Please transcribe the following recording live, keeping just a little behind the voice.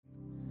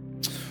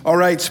All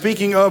right,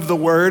 speaking of the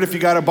word, if you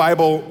got a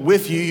Bible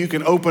with you, you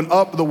can open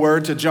up the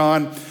word to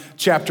John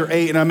chapter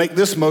 8. And I make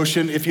this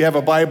motion if you have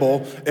a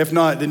Bible. If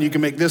not, then you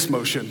can make this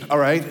motion, all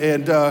right?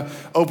 And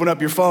open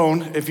up your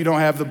phone. If you don't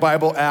have the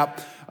Bible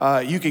app,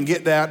 you can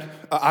get that.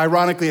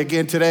 Ironically,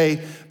 again, today,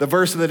 the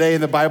verse of the day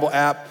in the Bible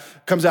app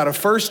comes out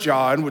of 1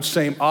 John, which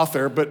same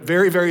author, but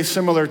very, very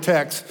similar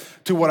text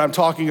to what I'm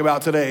talking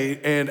about today.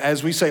 And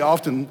as we say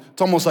often,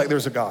 it's almost like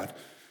there's a God.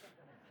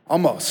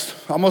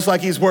 Almost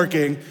like he's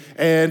working.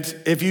 And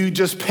if you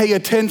just pay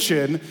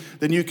attention,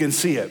 then you can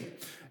see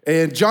it.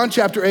 And John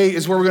chapter 8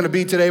 is where we're going to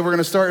be today. We're going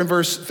to start in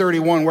verse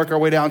 31, work our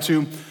way down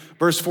to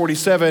verse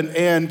 47.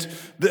 And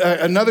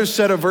another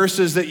set of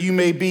verses that you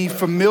may be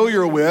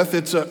familiar with.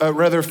 It's a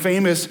rather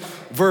famous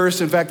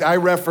verse. In fact, I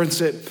reference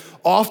it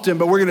often,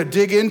 but we're going to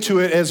dig into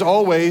it as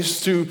always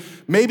to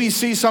maybe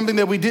see something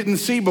that we didn't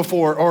see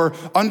before or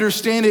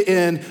understand it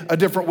in a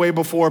different way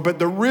before. But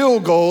the real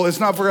goal is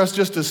not for us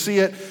just to see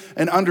it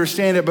and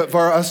understand it, but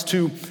for us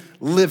to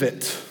live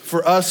it,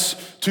 for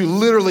us to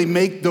literally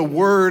make the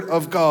word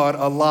of God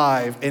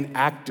alive and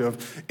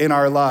active in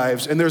our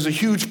lives. And there's a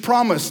huge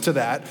promise to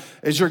that,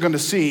 as you're going to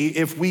see,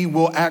 if we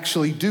will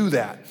actually do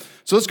that.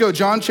 So let's go,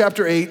 John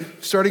chapter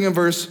 8, starting in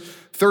verse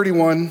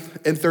 31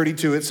 and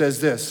 32, it says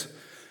this.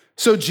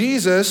 So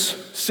Jesus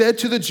said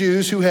to the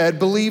Jews who had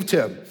believed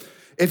him,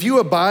 if you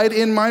abide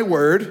in my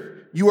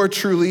word, you are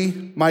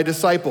truly my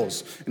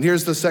disciples. And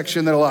here's the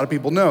section that a lot of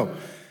people know.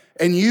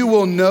 And you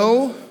will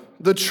know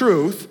the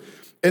truth,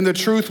 and the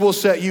truth will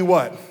set you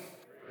what?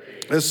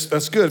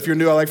 That's good. If you're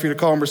new, I'd like for you to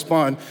call and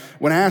respond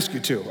when I ask you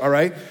to, all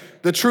right?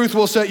 The truth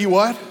will set you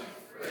what?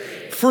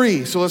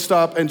 Free. So let's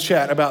stop and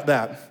chat about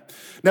that.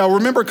 Now,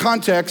 remember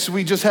context.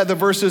 We just had the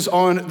verses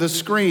on the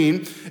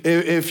screen.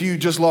 If you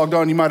just logged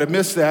on, you might have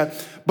missed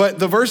that. But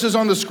the verses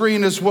on the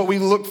screen is what we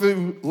looked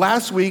through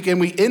last week, and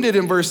we ended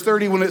in verse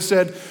 30 when it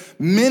said,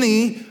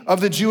 many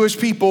of the Jewish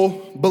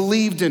people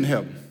believed in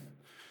him.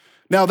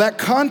 Now, that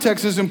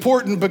context is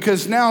important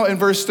because now in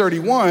verse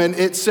 31,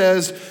 it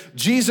says,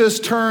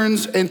 Jesus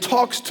turns and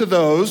talks to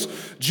those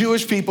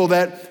Jewish people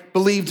that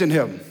believed in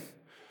him.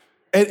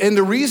 And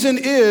the reason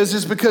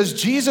is because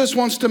Jesus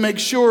wants to make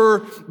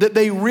sure that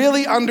they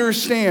really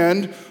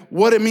understand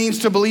what it means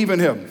to believe in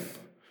him.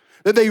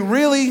 That they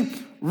really,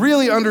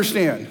 really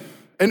understand.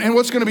 And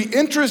what's going to be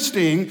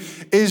interesting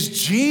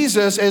is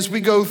Jesus, as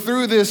we go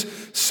through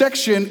this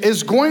section,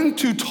 is going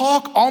to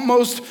talk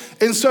almost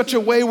in such a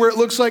way where it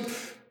looks like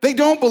they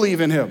don't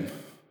believe in him.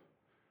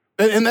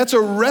 And that's a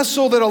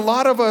wrestle that a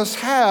lot of us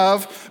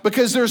have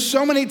because there's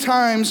so many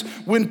times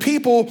when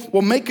people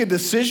will make a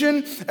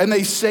decision and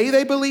they say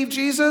they believe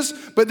Jesus,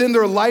 but then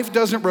their life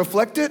doesn't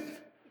reflect it.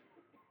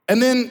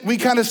 And then we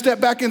kind of step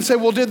back and say,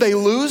 well, did they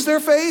lose their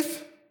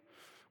faith?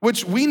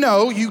 Which we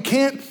know you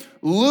can't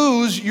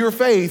lose your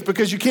faith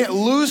because you can't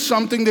lose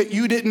something that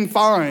you didn't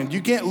find.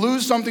 You can't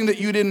lose something that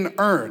you didn't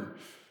earn.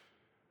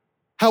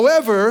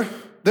 However,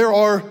 there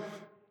are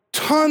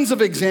tons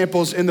of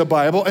examples in the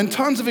Bible and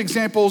tons of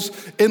examples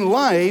in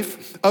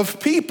life of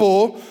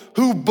people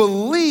who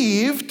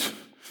believed,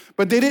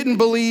 but they didn't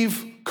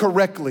believe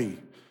correctly.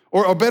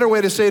 Or a better way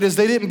to say it is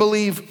they didn't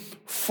believe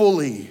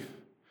fully.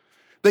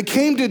 They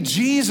came to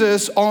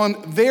Jesus on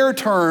their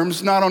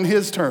terms, not on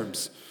his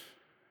terms.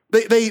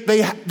 They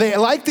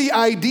like the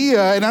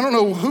idea, and I don't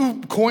know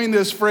who coined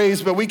this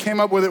phrase, but we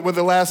came up with it with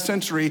the last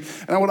century,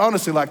 and I would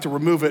honestly like to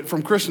remove it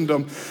from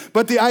Christendom,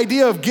 but the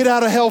idea of get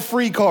out of hell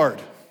free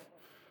card.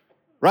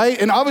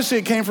 Right? And obviously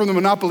it came from the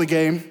Monopoly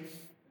game.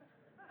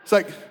 It's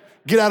like,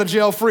 get out of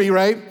jail free,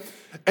 right?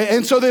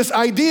 And so this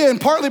idea,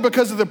 and partly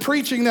because of the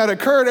preaching that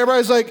occurred,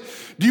 everybody's like,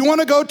 do you want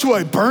to go to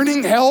a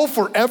burning hell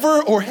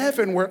forever or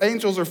heaven where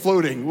angels are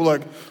floating? We're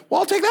like,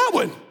 well, I'll take that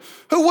one.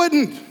 Who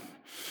wouldn't?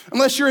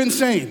 Unless you're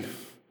insane.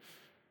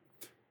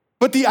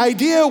 But the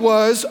idea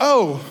was,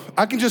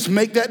 I can just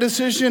make that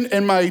decision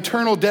and my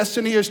eternal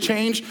destiny has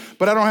changed,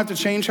 but I don't have to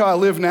change how I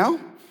live now?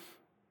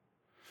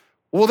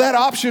 Well, that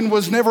option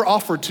was never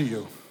offered to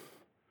you.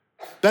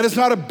 That is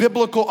not a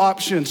biblical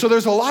option. So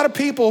there's a lot of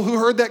people who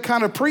heard that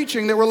kind of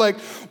preaching that were like,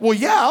 well,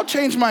 yeah, I'll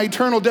change my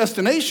eternal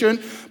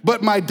destination,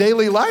 but my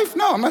daily life?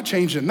 No, I'm not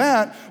changing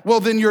that. Well,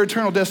 then your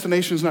eternal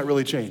destination is not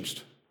really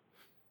changed.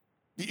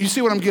 You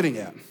see what I'm getting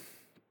at?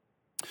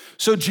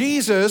 So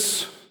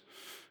Jesus,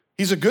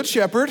 he's a good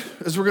shepherd,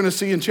 as we're going to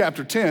see in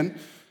chapter 10.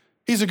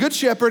 He's a good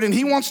shepherd, and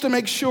he wants to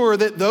make sure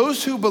that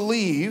those who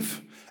believe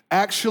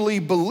actually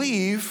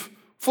believe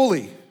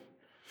fully.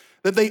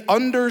 That they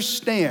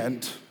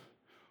understand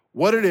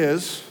what it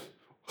is,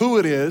 who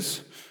it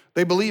is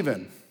they believe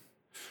in.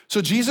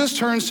 So Jesus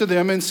turns to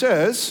them and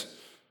says,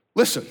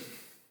 listen,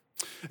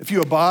 if you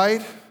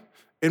abide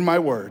in my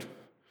word,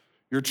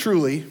 you're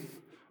truly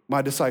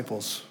my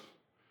disciples.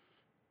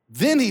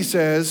 Then he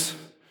says,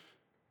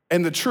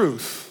 and the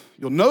truth,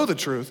 you'll know the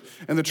truth,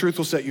 and the truth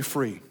will set you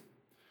free.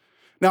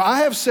 Now,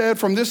 I have said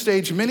from this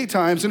stage many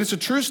times, and it's a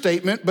true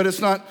statement, but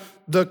it's not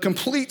the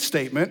complete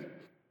statement,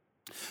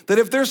 that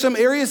if there's some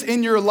areas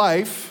in your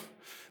life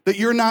that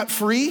you're not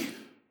free,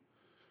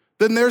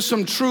 then there's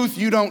some truth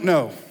you don't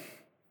know.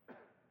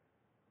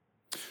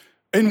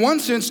 In one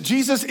sense,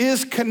 Jesus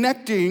is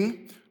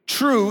connecting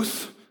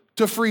truth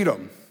to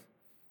freedom.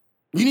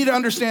 You need to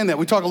understand that.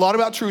 We talk a lot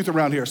about truth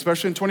around here,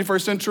 especially in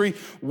 21st century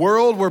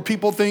world where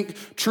people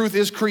think truth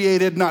is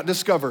created, not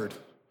discovered.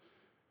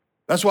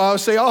 That's why I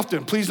say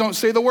often, please don't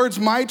say the words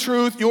my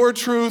truth, your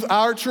truth,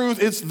 our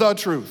truth. It's the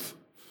truth.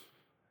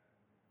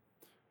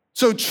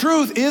 So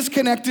truth is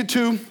connected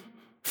to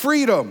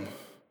freedom.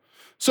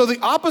 So the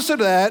opposite of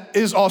that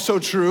is also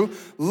true.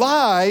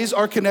 Lies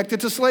are connected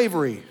to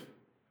slavery,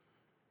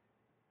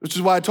 which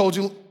is why I told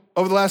you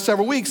over the last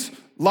several weeks,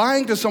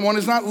 lying to someone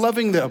is not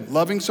loving them.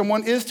 Loving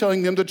someone is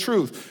telling them the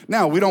truth.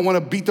 Now, we don't want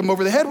to beat them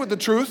over the head with the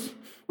truth.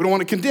 We don't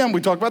want to condemn.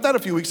 We talked about that a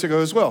few weeks ago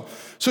as well.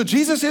 So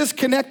Jesus is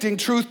connecting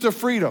truth to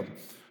freedom.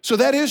 So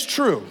that is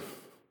true.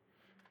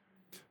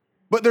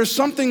 But there's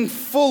something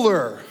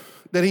fuller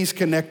that he's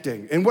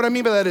connecting. And what I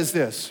mean by that is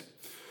this.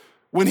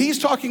 When he's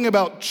talking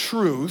about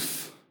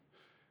truth,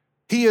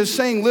 he is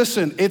saying,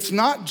 listen, it's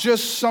not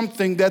just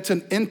something that's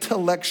an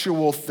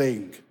intellectual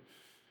thing.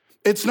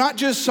 It's not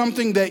just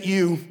something that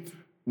you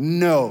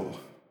know.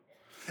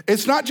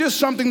 It's not just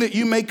something that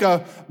you make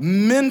a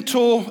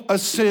mental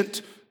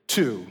assent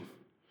to.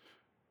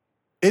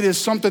 It is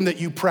something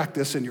that you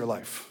practice in your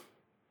life.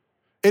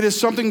 It is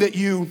something that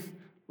you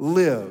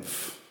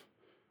live.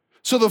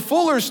 So the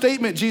fuller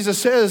statement Jesus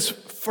says,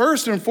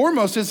 first and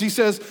foremost, is he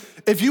says,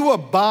 if you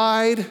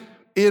abide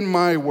in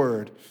my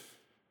word.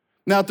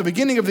 Now, at the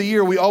beginning of the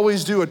year, we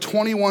always do a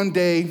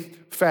 21-day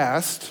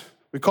fast.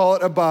 We call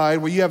it Abide,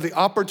 where you have the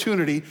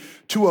opportunity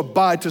to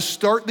abide, to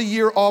start the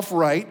year off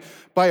right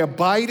by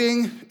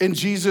abiding in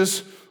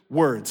Jesus'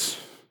 words.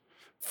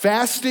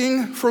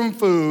 Fasting from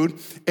food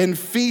and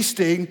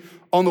feasting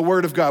on the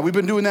word of God. We've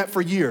been doing that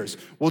for years.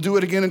 We'll do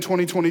it again in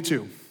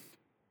 2022.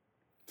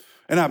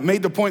 And I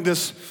made the point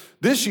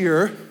this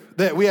year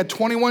that we had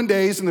 21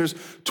 days and there's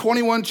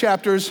 21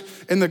 chapters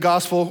in the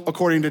gospel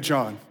according to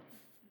John.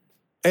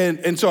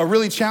 And so I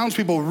really challenge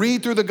people,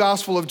 read through the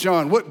Gospel of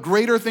John. What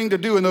greater thing to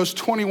do in those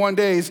 21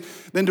 days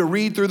than to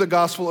read through the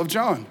Gospel of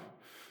John,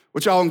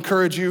 which I'll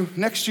encourage you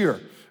next year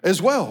as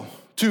well,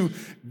 to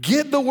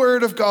get the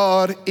Word of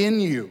God in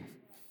you.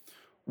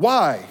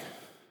 Why?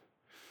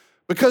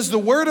 Because the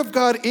Word of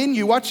God in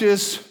you, watch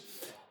this,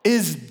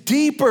 is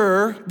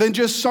deeper than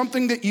just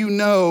something that you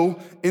know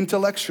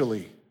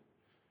intellectually.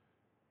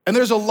 And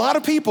there's a lot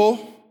of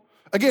people,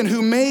 again,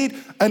 who made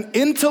an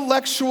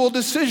intellectual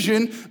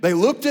decision. They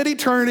looked at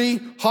eternity,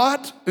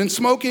 hot and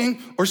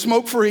smoking or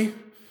smoke-free,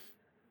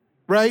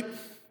 right?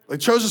 They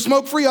chose a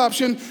smoke-free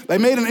option. They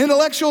made an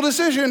intellectual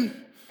decision,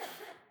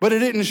 but it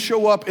didn't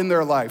show up in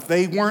their life.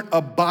 They weren't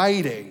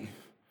abiding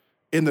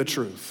in the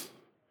truth.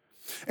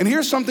 And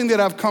here's something that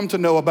I've come to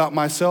know about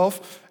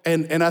myself,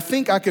 and I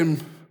think I've been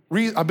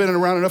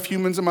around enough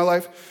humans in my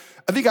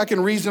life. I think I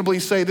can reasonably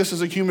say this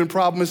is a human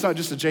problem. It's not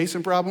just a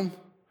Jason problem.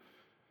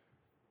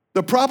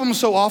 The problem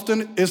so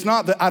often is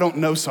not that I don't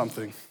know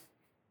something.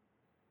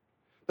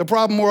 The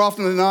problem more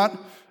often than not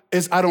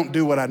is I don't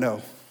do what I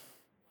know.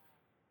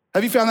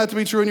 Have you found that to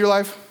be true in your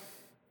life?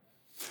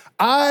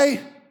 I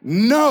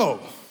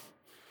know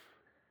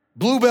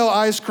Bluebell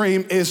ice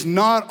cream is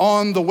not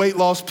on the weight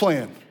loss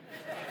plan.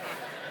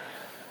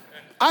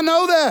 I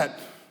know that.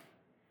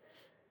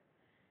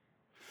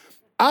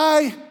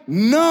 I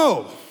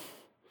know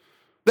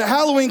that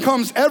Halloween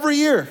comes every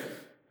year.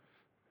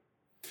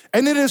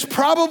 And it is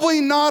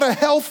probably not a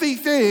healthy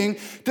thing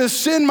to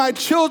send my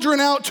children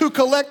out to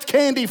collect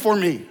candy for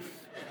me.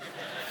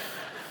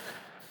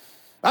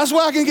 That's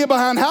why I can get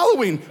behind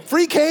Halloween.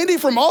 Free candy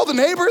from all the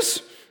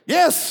neighbors?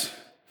 Yes.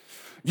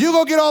 You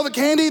go get all the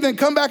candy, then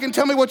come back and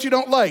tell me what you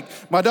don't like.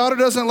 My daughter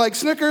doesn't like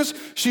Snickers.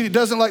 She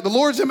doesn't like the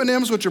Lord's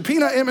M&Ms, which are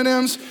peanut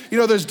M&Ms. You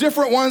know, there's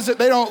different ones that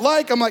they don't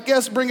like. I'm like,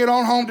 yes, bring it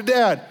on home to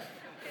Dad.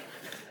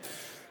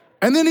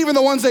 And then even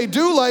the ones they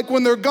do like,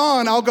 when they're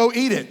gone, I'll go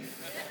eat it.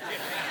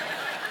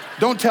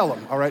 Don't tell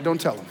them, all right? Don't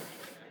tell them.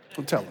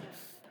 Don't tell them.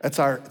 It's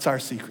our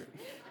secret.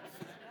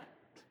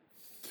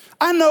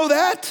 I know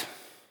that.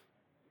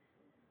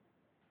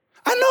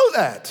 I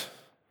know that.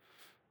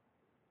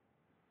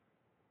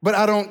 But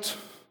I don't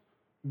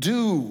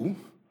do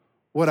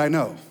what I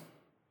know.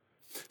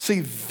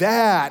 See,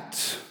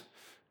 that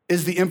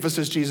is the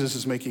emphasis Jesus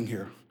is making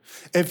here.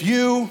 If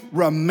you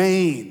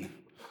remain,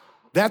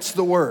 that's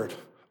the word,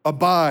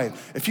 abide.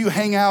 If you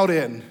hang out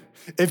in,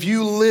 if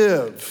you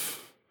live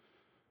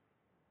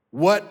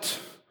what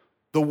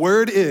the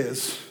word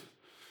is,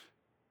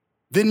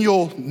 then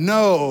you'll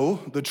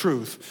know the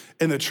truth,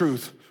 and the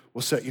truth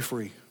will set you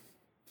free.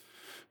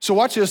 So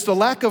watch this, the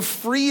lack of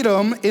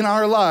freedom in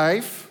our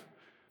life,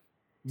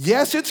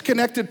 yes, it's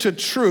connected to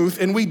truth,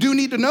 and we do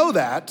need to know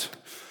that,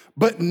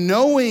 but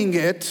knowing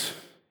it,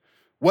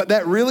 what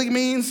that really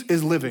means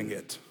is living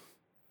it.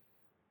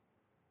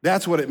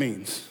 That's what it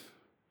means.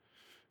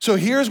 So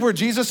here's where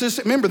Jesus is,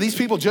 remember, these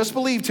people just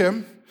believed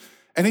him,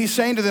 and he's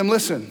saying to them,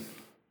 listen,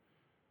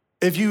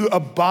 if you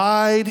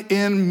abide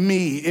in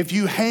me, if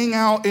you hang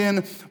out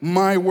in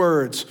my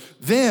words,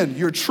 then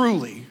you're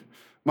truly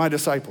my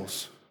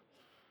disciples.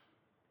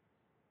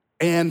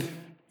 And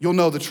you'll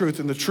know the truth,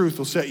 and the truth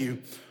will set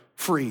you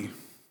free.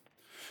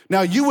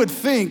 Now, you would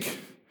think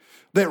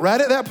that right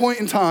at that point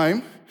in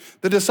time,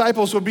 the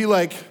disciples would be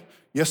like,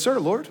 yes, sir,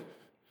 Lord.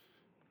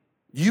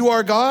 You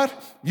are God.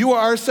 You are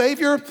our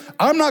Savior.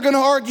 I'm not going to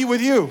argue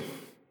with you.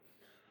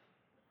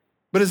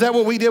 But is that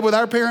what we did with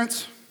our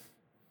parents?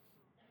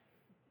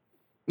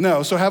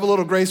 No, so have a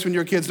little grace when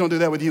your kids don't do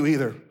that with you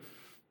either.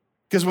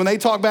 Because when they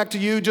talk back to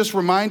you, just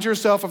remind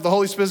yourself, if the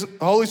Holy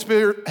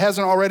Spirit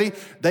hasn't already,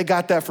 they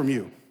got that from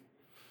you.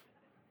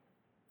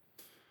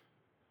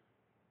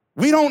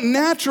 We don't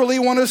naturally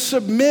want to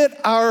submit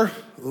our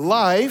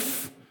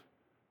life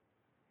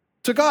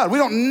to God. We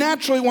don't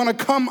naturally want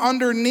to come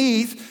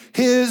underneath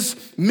his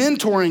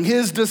mentoring,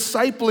 his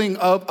discipling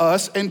of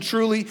us and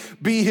truly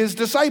be his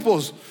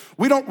disciples.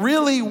 We don't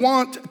really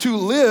want to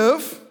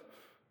live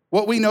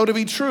what we know to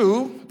be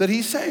true that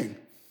he's saying.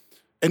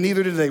 And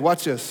neither did they.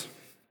 Watch this.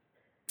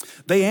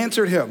 They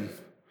answered him,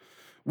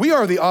 we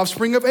are the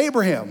offspring of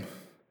Abraham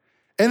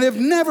and have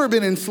never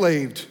been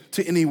enslaved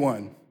to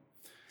anyone.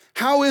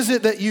 How is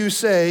it that you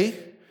say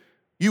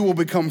you will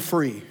become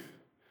free?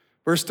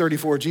 Verse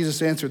 34,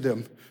 Jesus answered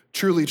them,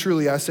 truly,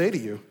 truly, I say to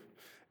you,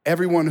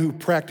 everyone who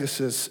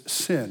practices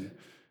sin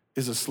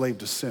is a slave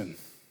to sin.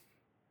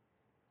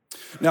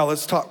 Now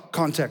let's talk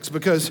context,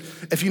 because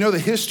if you know the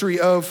history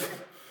of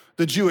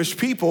the Jewish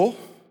people,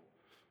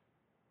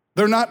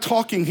 they're not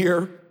talking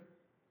here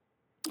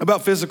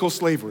about physical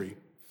slavery,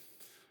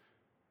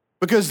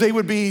 because they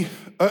would be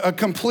a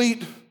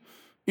complete,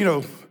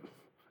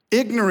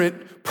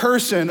 ignorant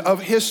person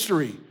of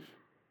history.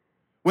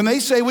 When they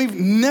say we've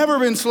never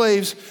been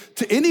slaves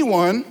to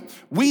anyone,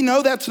 we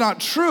know that's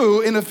not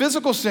true in a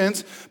physical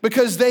sense,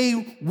 because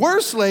they were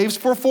slaves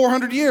for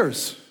 400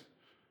 years,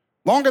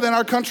 longer than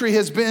our country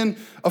has been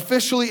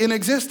officially in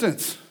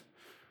existence.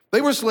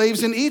 They were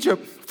slaves in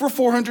Egypt for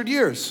 400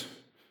 years.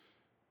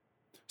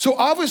 So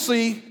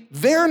obviously,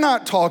 they're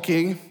not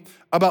talking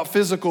about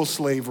physical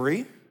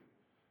slavery.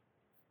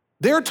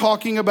 They're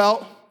talking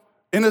about,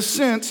 in a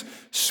sense,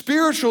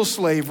 spiritual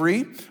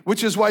slavery,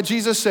 which is why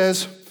Jesus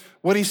says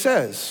what he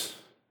says.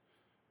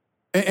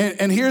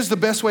 And here's the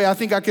best way I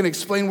think I can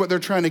explain what they're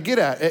trying to get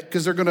at,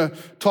 because they're gonna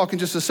talk in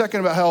just a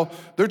second about how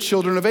they're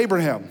children of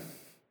Abraham.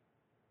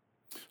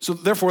 So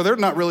therefore, they're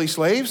not really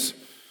slaves.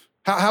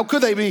 How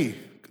could they be?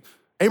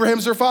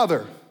 Abraham's their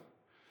father.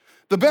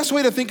 The best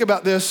way to think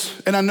about this,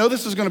 and I know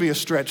this is gonna be a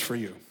stretch for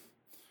you,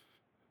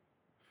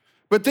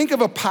 but think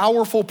of a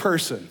powerful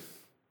person,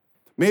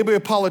 maybe a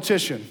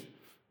politician,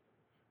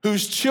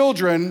 whose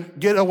children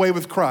get away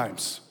with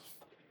crimes.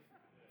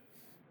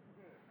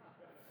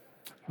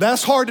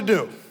 That's hard to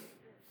do,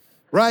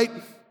 right?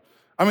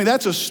 I mean,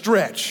 that's a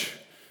stretch.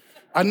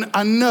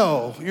 I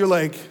know, you're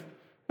like,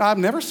 I've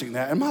never seen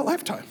that in my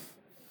lifetime.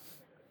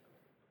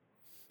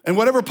 And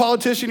whatever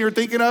politician you're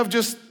thinking of,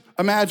 just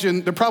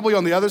imagine they're probably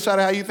on the other side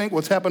of how you think,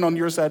 what's happened on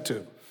your side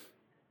too.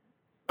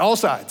 All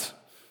sides.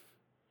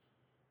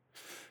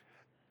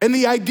 And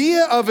the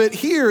idea of it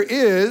here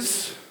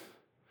is,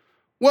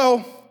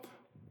 well,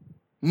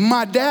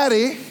 my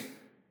daddy,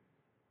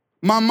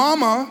 my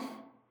mama,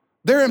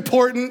 they're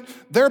important,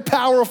 they're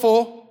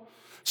powerful,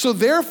 so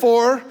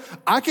therefore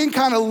I can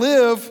kind of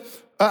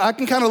live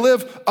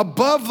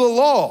above the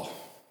law,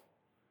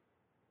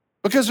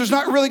 because there's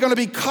not really gonna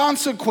be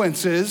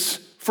consequences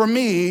for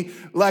me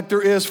like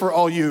there is for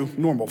all you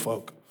normal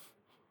folk,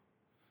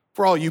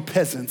 for all you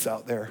peasants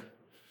out there,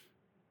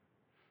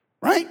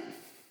 right?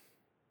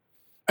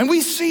 And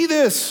we see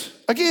this,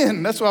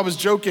 again, that's why I was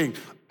joking.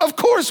 Of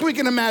course we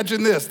can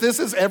imagine this. This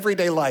is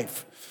everyday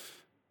life.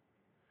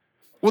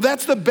 Well,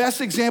 that's the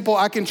best example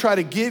I can try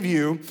to give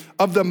you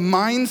of the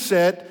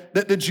mindset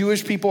that the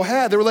Jewish people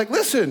had. They were like,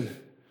 listen,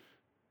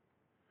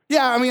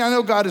 yeah, I mean, I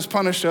know God has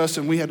punished us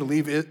and we had to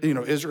leave,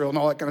 Israel and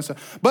all that kind of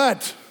stuff,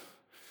 but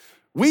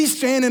we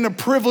stand in a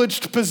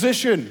privileged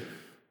position.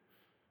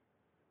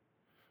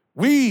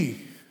 We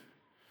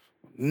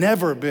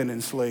never been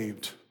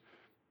enslaved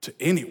to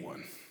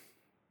anyone.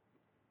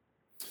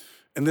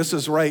 And this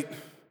is right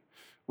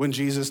when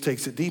Jesus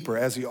takes it deeper,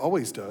 as he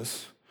always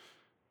does.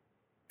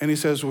 And he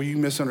says, well, you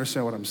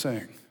misunderstand what I'm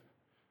saying.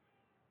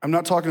 I'm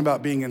not talking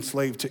about being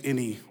enslaved to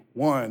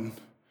anyone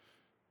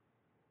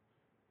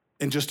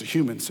in just a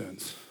human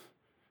sense,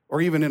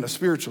 or even in a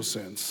spiritual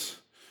sense.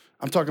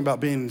 I'm talking about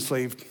being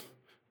enslaved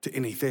to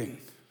anything.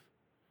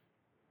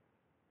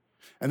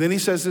 And then he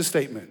says this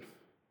statement,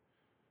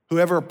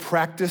 whoever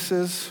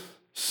practices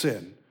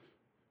sin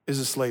is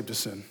a slave to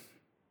sin.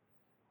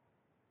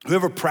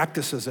 Whoever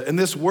practices it. And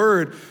this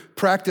word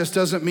practice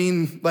doesn't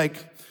mean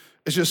like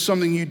it's just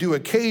something you do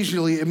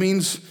occasionally. It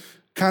means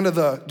kind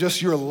of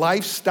just your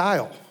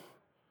lifestyle.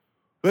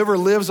 Whoever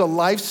lives a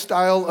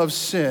lifestyle of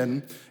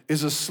sin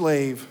is a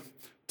slave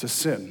to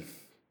sin.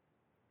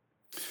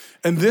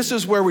 And this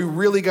is where we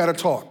really got to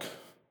talk.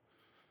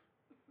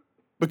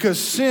 Because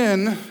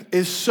sin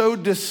is so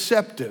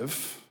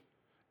deceptive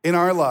in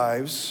our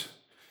lives,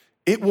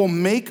 it will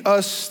make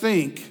us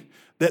think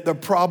that the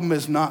problem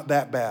is not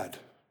that bad.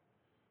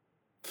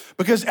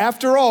 Because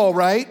after all,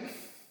 right,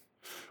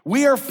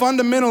 we are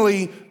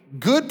fundamentally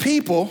good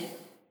people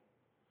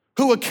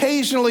who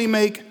occasionally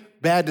make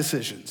bad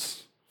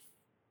decisions.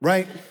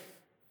 right?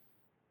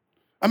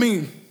 I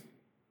mean,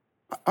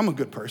 I'm a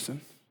good person,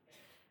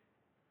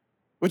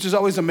 which is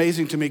always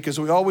amazing to me because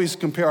we always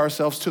compare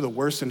ourselves to the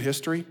worst in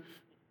history.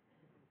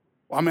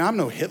 Well, I mean, I'm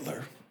no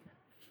Hitler.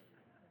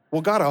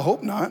 Well, God, I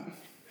hope not.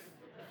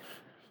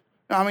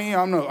 I mean, I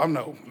don't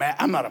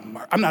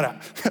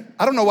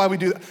know why we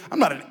do that. I'm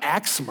not an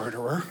axe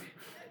murderer.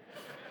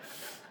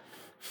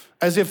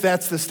 As if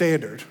that's the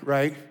standard,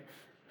 right?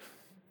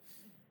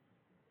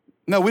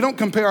 No, we don't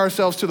compare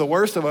ourselves to the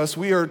worst of us.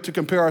 We are to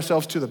compare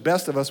ourselves to the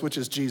best of us, which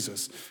is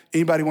Jesus.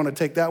 Anybody want to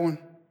take that one?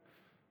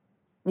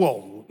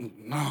 Well,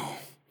 no,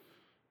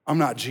 I'm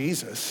not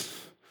Jesus.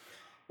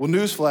 Well,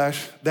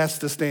 newsflash, that's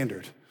the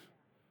standard.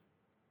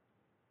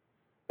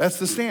 That's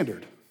the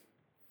standard.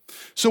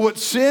 So what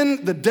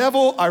sin, the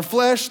devil, our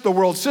flesh, the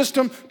world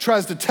system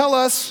tries to tell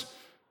us,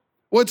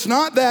 well, it's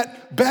not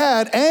that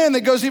bad. And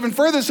it goes even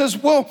further. It says,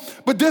 well,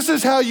 but this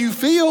is how you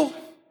feel.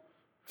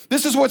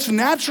 This is what's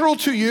natural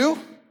to you.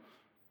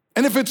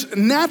 And if it's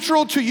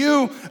natural to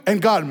you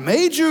and God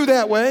made you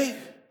that way,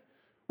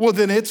 well,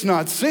 then it's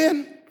not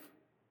sin.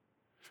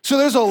 So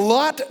there's a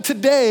lot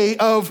today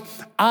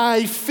of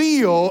I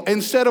feel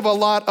instead of a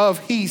lot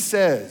of he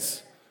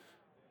says.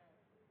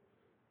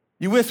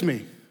 You with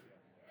me?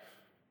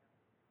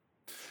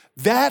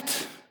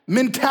 That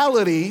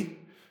mentality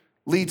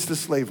leads to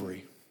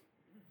slavery.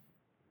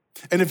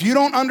 And if you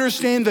don't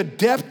understand the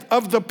depth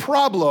of the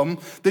problem,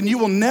 then you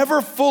will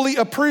never fully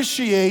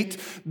appreciate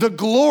the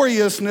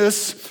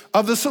gloriousness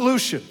of the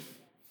solution. In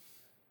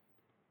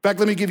fact,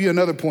 let me give you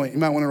another point. You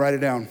might want to write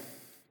it down.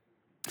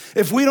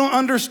 If we don't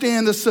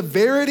understand the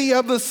severity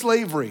of the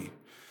slavery,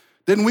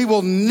 then we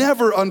will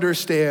never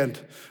understand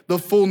the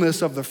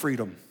fullness of the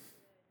freedom.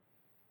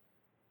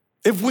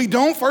 If we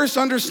don't first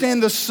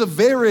understand the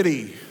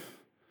severity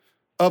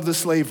of the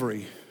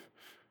slavery,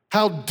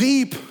 how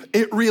deep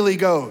it really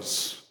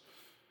goes,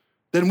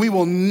 then we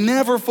will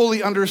never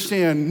fully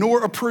understand,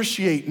 nor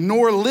appreciate,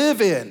 nor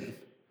live in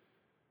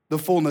the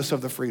fullness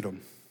of the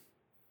freedom.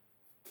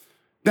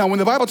 Now, when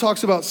the Bible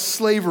talks about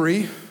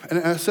slavery, and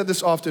I said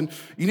this often,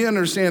 you need to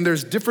understand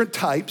there's different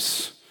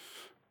types.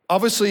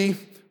 Obviously,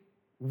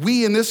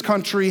 we in this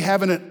country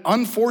have an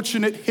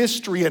unfortunate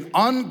history, an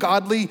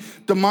ungodly,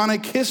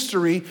 demonic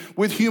history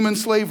with human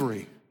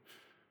slavery,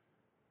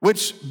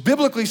 which,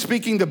 biblically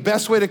speaking, the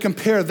best way to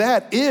compare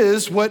that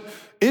is what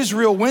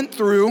Israel went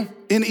through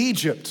in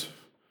Egypt.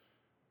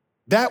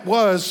 That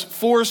was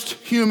forced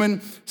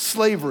human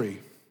slavery.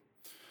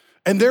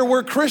 And there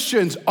were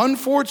Christians,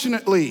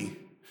 unfortunately,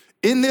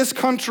 in this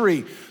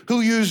country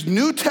who used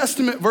New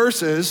Testament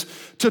verses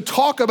to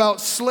talk about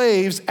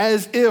slaves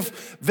as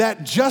if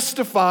that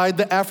justified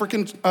the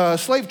African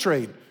slave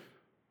trade.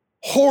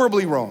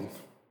 Horribly wrong.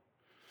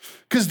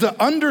 Because the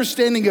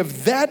understanding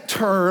of that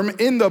term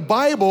in the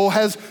Bible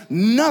has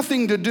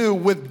nothing to do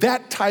with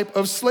that type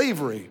of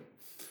slavery.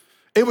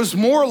 It was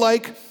more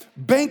like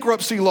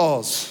bankruptcy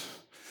laws.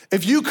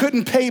 If you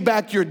couldn't pay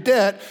back your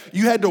debt,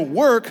 you had to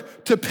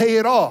work to pay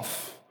it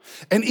off.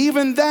 And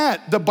even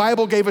that, the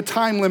Bible gave a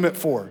time limit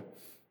for.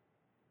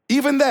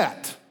 Even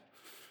that.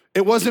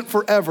 It wasn't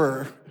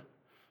forever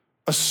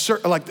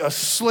like a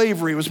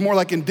slavery. It was more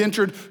like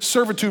indentured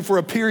servitude for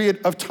a period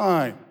of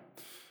time.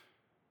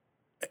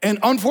 And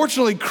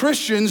unfortunately,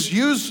 Christians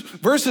use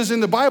verses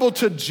in the Bible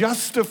to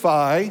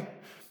justify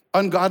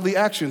ungodly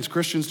actions.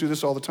 Christians do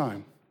this all the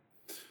time.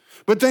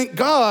 But thank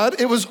God,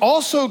 it was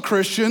also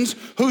Christians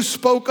who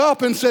spoke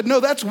up and said, no,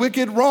 that's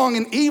wicked, wrong,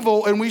 and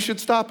evil, and we should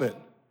stop it.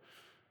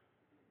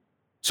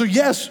 So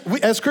yes,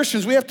 as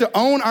Christians, we have to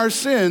own our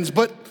sins,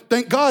 but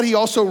thank God he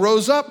also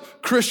rose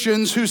up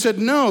Christians who said,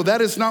 no,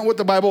 that is not what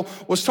the Bible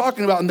was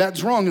talking about, and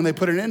that's wrong, and they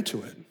put an end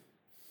to it.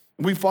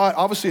 We fought,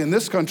 obviously, in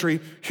this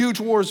country, huge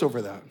wars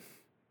over that.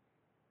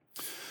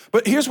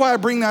 But here's why I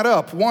bring that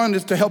up. One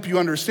is to help you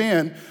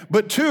understand,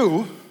 but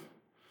two,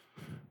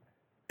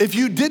 if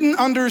you didn't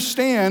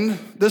understand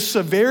the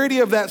severity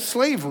of that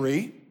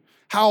slavery,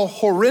 how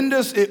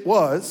horrendous it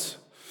was,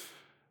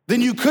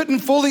 then you couldn't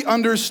fully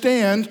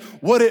understand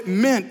what it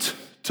meant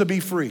to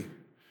be free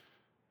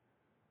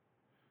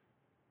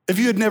if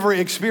you had never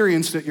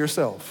experienced it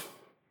yourself.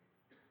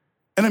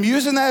 And I'm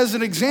using that as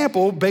an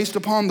example based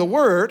upon the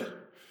word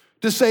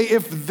to say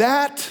if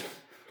that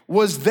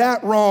was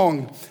that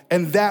wrong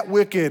and that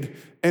wicked,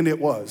 and it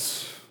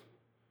was.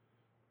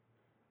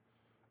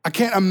 I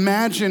can't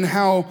imagine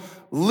how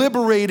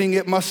liberating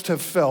it must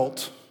have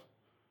felt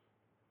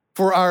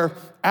for our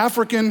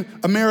African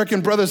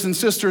American brothers and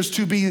sisters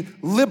to be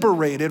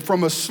liberated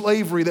from a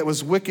slavery that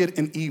was wicked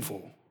and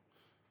evil.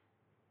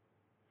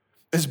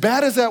 As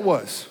bad as that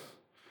was,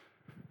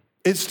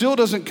 it still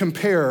doesn't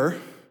compare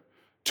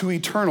to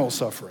eternal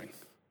suffering.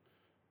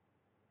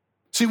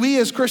 See, we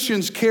as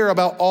Christians care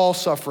about all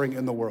suffering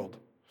in the world,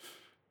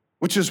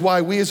 which is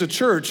why we as a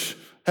church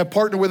have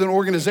partnered with an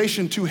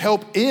organization to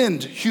help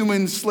end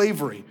human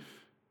slavery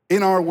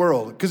in our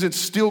world, because it's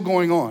still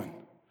going on.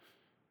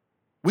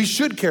 We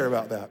should care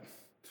about that.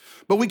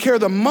 But we care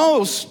the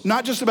most,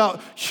 not just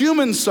about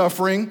human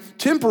suffering,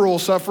 temporal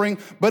suffering,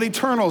 but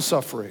eternal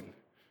suffering.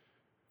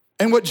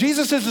 And what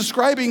Jesus is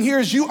describing here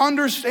is you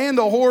understand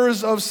the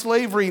horrors of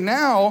slavery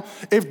now.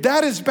 If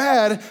that is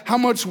bad, how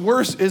much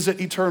worse is it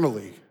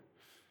eternally?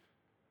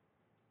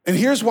 And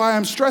here's why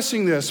I'm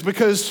stressing this,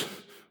 because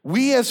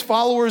we as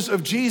followers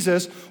of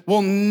Jesus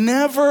will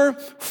never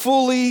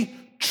fully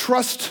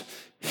trust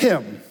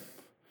him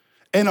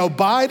and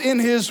abide in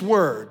his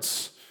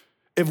words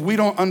if we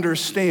don't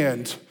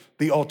understand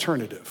the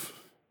alternative.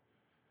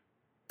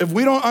 If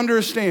we don't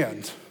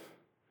understand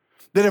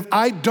that if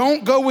I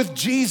don't go with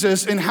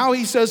Jesus and how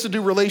he says to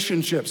do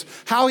relationships,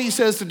 how he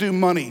says to do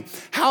money,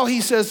 how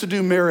he says to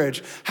do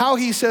marriage, how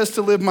he says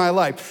to live my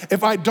life,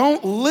 if I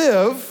don't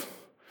live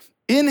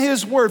in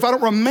his word, if I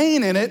don't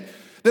remain in it,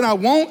 then I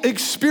won't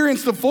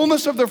experience the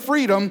fullness of the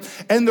freedom.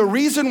 And the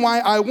reason why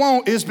I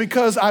won't is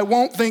because I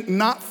won't think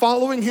not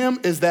following him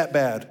is that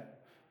bad.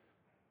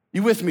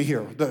 You with me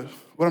here?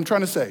 What I'm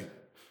trying to say?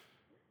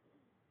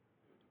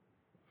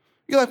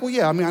 You're like, well,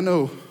 yeah, I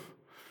know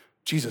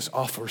Jesus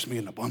offers me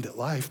an abundant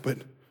life, but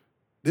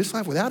this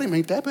life without him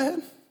ain't that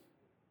bad.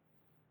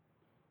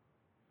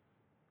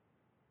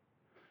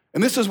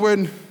 And this is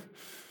when,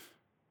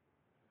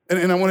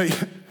 and I want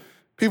to,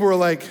 people are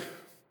like,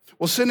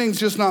 well, sinning's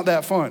just not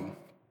that fun.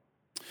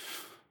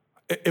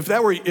 If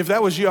that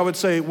was you, I would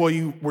say, well,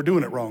 you were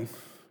doing it wrong.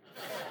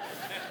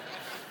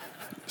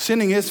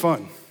 Sinning is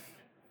fun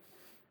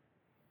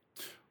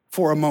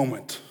for a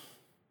moment.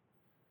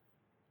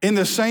 In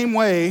the same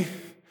way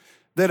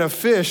that a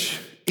fish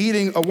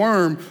eating a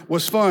worm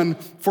was fun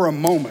for a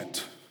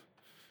moment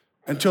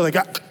until they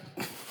got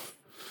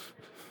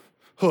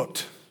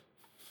hooked.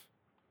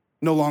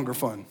 No longer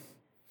fun.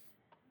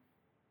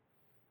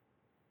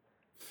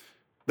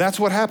 That's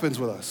what happens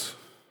with us.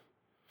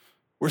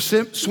 We're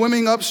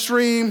swimming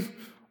upstream.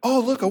 Oh,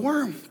 look, a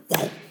worm.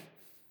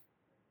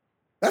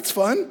 That's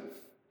fun.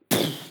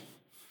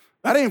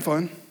 That ain't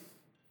fun.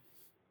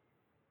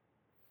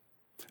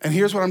 And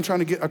here's what I'm trying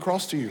to get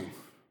across to you.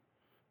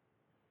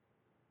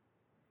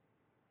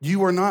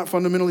 You are not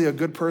fundamentally a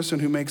good person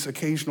who makes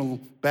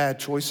occasional bad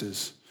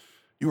choices.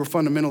 You are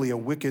fundamentally a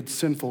wicked,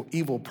 sinful,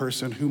 evil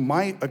person who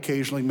might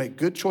occasionally make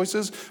good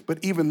choices, but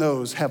even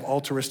those have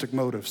altruistic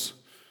motives,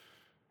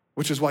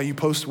 which is why you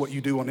post what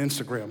you do on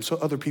Instagram, so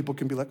other people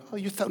can be like, oh,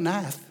 you're so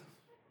nice.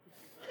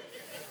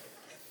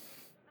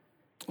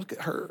 Look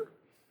at her.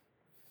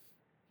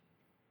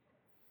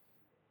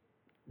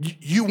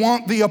 You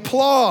want the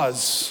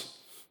applause,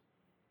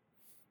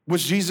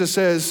 which Jesus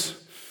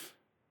says,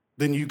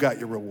 then you got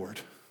your reward.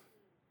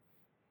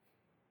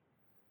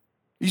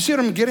 You see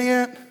what I'm getting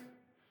at?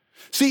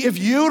 See, if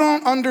you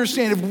don't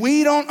understand, if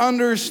we don't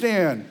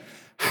understand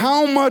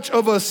how much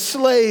of a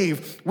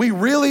slave we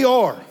really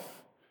are,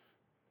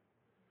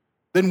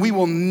 then we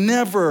will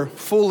never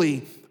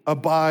fully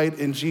abide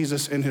in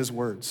Jesus and his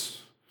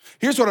words.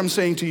 Here's what I'm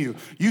saying to you.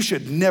 You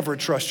should never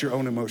trust your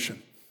own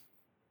emotion.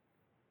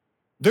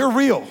 They're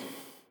real,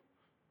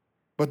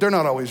 but they're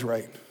not always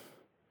right.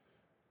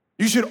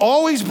 You should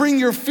always bring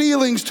your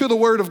feelings to the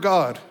word of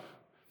God.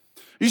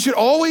 You should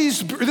always,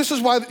 this is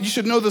why you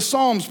should know the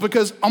Psalms,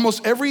 because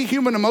almost every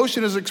human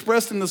emotion is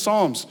expressed in the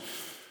Psalms.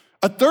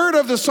 A third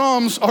of the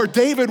Psalms are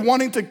David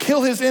wanting to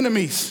kill his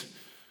enemies.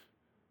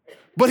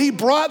 But he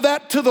brought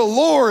that to the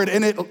Lord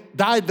and it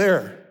died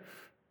there.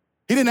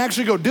 He didn't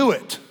actually go do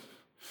it.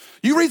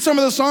 You read some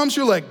of the Psalms,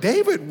 you're like,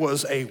 David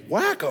was a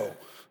wacko.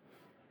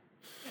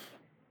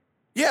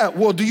 Yeah,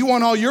 well, do you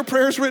want all your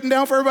prayers written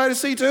down for everybody to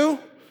see too?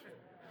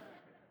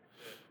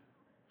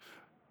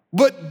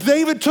 But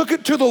David took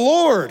it to the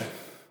Lord.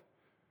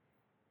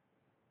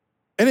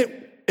 And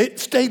it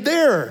stayed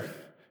there.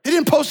 He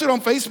didn't post it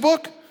on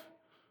Facebook.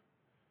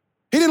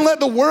 He didn't let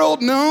the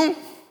world know.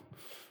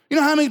 You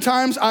know how many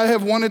times I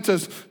have wanted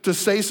to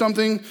say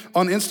something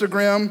on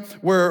Instagram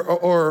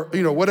or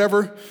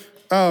whatever,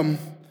 and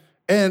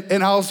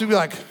I'll also be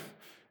like,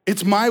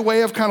 it's my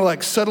way of kind of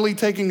like subtly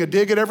taking a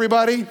dig at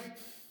everybody.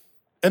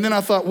 And then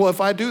I thought, well,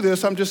 if I do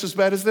this, I'm just as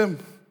bad as them.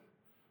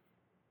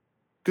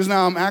 Because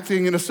now I'm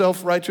acting in a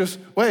self-righteous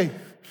way.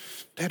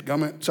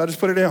 Dadgummit. So I just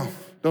put it down.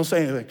 Don't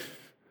say anything.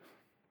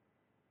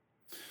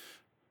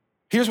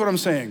 Here's what I'm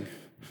saying.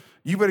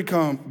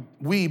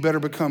 We better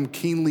become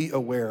keenly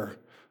aware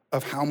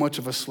of how much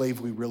of a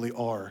slave we really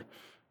are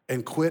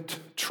and quit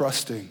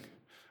trusting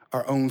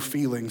our own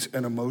feelings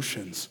and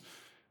emotions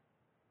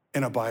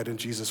and abide in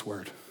Jesus'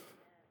 word.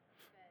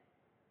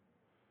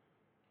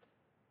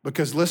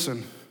 Because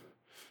listen,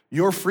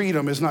 your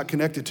freedom is not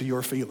connected to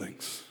your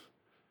feelings.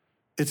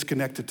 It's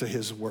connected to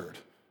his word.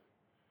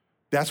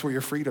 That's where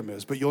your freedom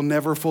is. But you'll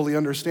never fully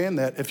understand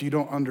that if you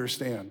don't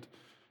understand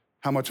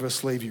how much of a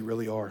slave you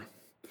really are.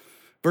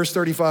 Verse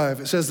 35,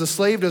 it says, the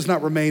slave does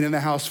not remain in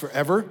the house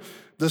forever.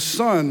 The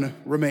son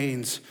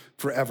remains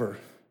forever.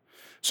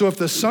 So if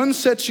the son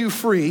sets you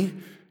free,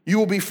 you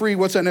will be free.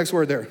 What's that next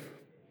word there?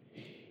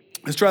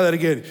 Let's try that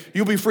again.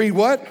 You'll be free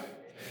what?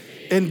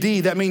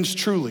 Indeed, that means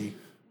truly.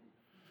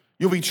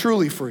 You'll be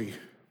truly free.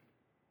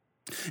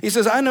 He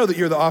says, I know that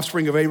you're the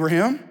offspring of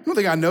Abraham. You don't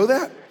think I know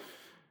that?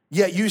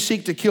 Yet you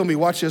seek to kill me.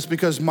 Watch this,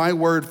 because my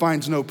word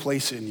finds no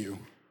place in you.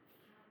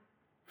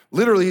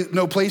 Literally,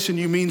 no place in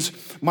you means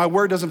my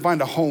word doesn't find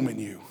a home in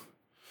you.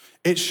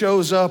 It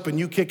shows up and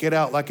you kick it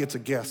out like it's a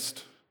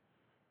guest.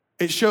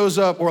 It shows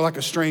up or like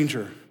a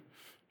stranger.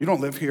 You don't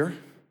live here.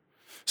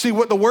 See,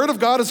 what the word of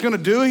God is gonna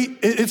do,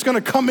 it's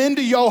gonna come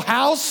into your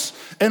house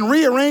and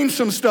rearrange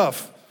some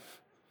stuff.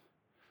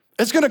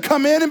 It's gonna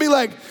come in and be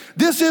like,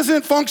 this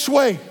isn't feng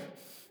shui.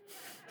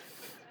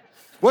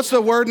 What's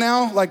the word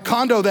now? Like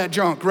condo that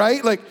junk,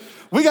 right? Like,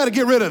 we gotta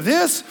get rid of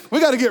this, we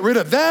gotta get rid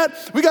of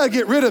that, we gotta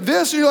get rid of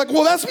this. And you're like,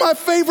 well, that's my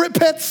favorite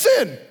pet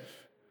sin.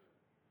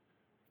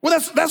 Well,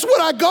 that's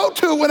what I go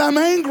to when I'm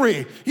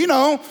angry. You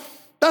know,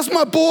 that's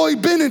my boy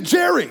Ben and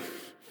Jerry.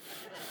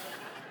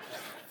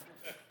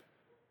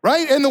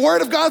 Right? And the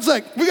word of God's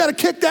like, we gotta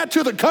kick that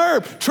to the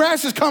curb.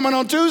 Trash is coming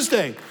on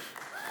Tuesday.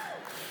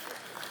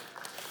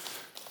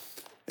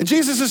 And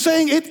Jesus is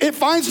saying it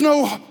finds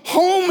no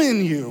home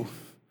in you.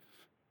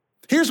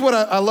 Here's what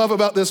I love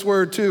about this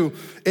word too.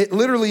 It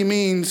literally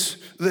means,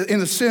 in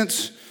the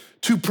sense,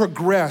 to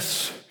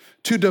progress,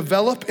 to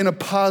develop in a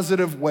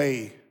positive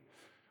way.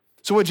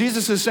 So what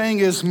Jesus is saying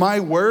is, my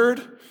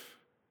word,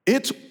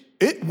 it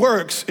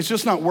works, it's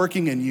just not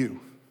working in you.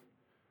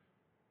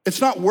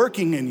 It's not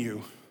working in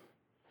you.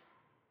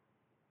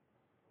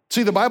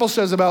 See, the Bible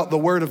says about the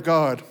word of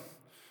God,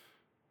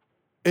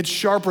 it's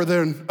sharper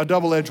than a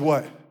double-edged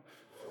what?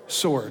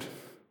 Sword.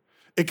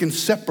 It can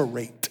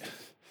separate.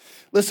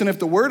 Listen, if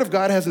the word of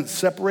God hasn't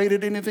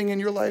separated anything in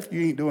your life, you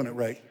ain't doing it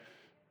right.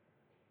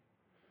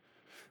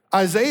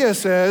 Isaiah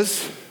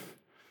says,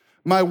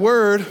 my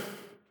word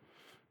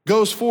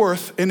goes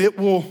forth and it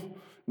will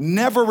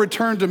never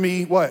return to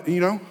me, what,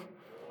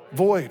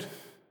 void.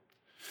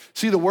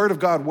 See, the word of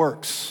God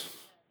works.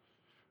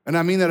 And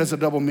I mean that as a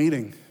double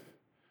meaning.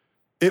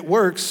 It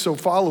works, so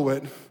follow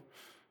it,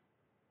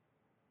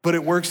 but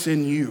it works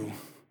in you.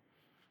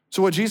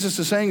 So what Jesus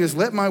is saying is,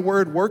 let my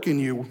word work in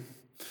you.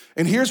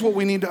 And here's what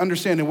we need to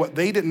understand and what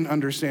they didn't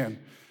understand.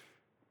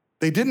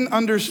 They didn't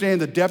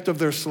understand the depth of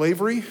their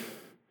slavery,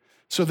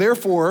 so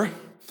therefore,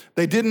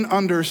 they didn't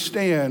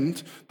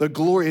understand the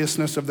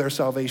gloriousness of their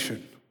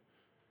salvation.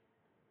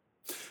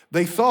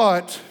 They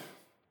thought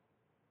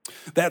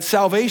that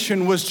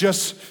salvation was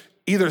just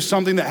either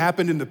something that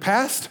happened in the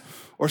past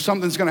or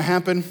something's gonna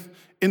happen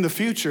in the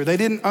future. They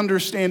didn't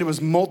understand it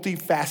was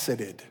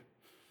multifaceted.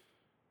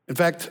 In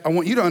fact, I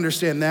want you to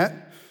understand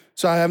that.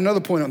 So I have another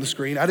point on the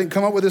screen. I didn't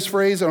come up with this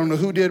phrase. I don't know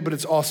who did, but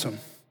it's awesome.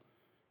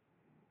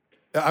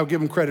 I'll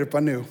give them credit if I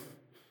knew.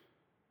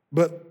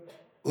 But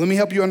let me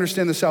help you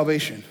understand the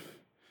salvation.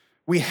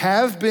 We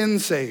have been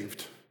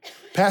saved,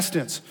 past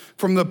tense,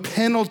 from the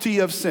penalty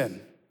of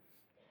sin.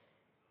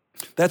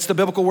 That's the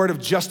biblical word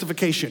of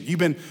justification. You've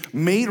been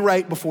made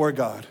right before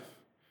God.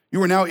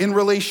 You are now in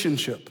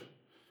relationship.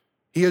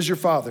 He is your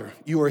father.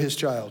 You are his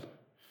child.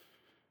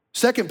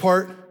 Second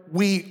part,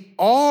 we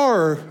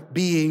are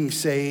being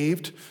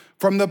saved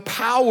from the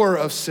power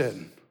of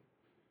sin.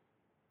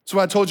 So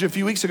I told you a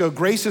few weeks ago,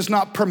 grace is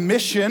not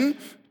permission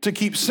to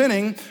keep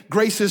sinning.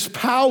 Grace is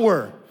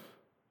power.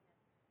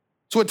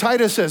 So what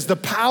Titus says, the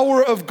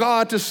power of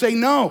God to say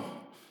no,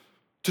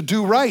 to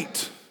do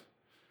right.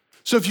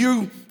 So if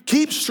you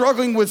keep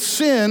struggling with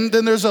sin,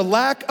 then there's a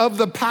lack of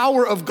the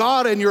power of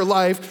God in your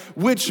life,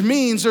 which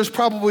means there's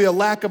probably a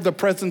lack of the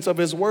presence of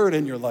his word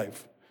in your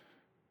life.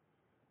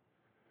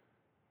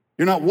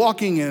 You're not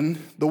walking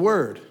in the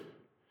word.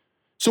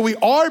 So we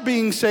are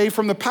being saved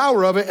from the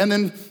power of it, and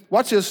then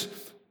watch this,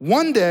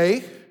 one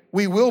day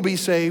we will be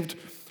saved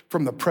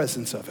from the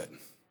presence of it.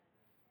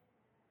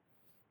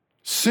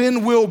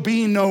 Sin will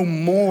be no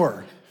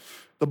more,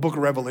 the book of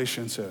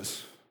Revelation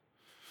says.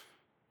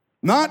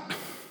 Not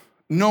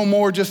no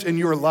more just in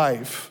your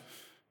life,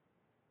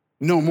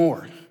 no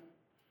more.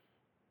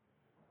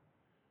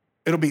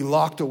 It'll be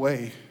locked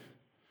away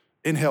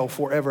in hell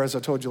forever, as I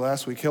told you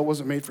last week. Hell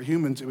wasn't made for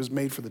humans, it was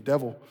made for the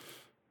devil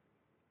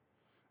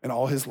and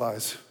all his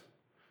lies.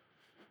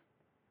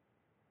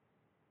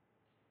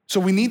 So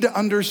we need to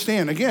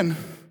understand, again,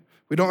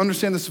 we don't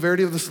understand the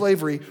severity of the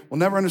slavery. We'll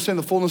never understand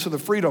the fullness of the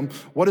freedom.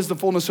 What is the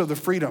fullness of the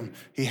freedom?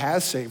 He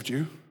has saved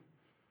you.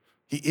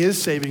 He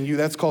is saving you.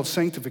 That's called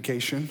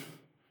sanctification.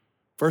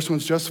 First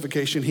one's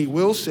justification. He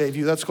will save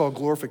you. That's called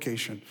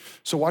glorification.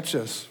 So watch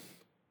this.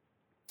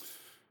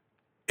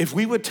 If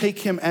we would take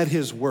him at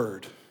his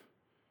word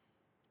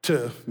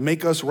to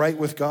make us right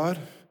with God,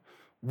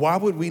 why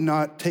would we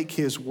not take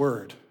his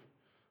word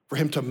for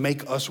him to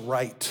make us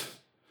right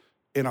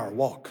in our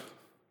walk?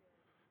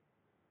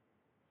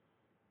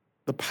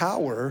 The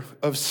power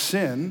of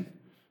sin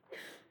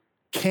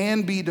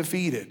can be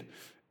defeated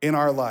in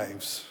our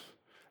lives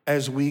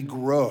as we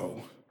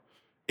grow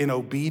in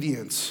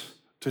obedience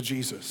to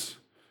Jesus.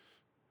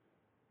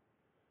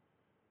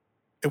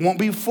 It won't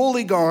be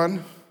fully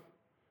gone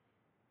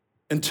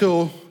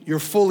until you're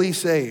fully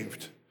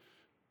saved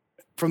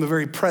from the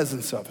very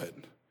presence of it.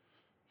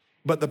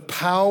 But the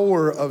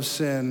power of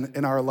sin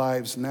in our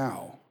lives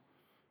now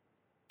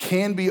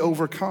can be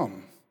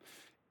overcome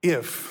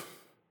if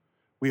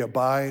we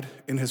abide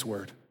in his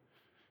word.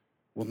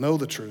 We'll know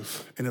the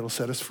truth and it'll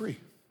set us free.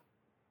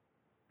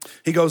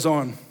 He goes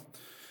on.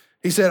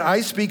 He said,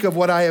 I speak of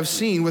what I have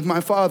seen with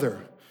my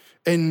Father,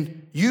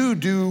 and you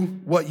do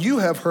what you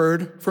have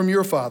heard from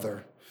your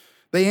father.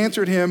 They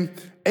answered him,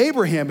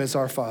 Abraham is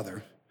our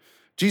father.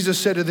 Jesus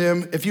said to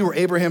them, if you were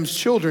Abraham's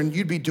children,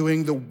 you'd be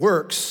doing the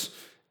works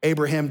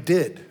Abraham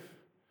did.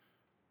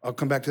 I'll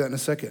come back to that in a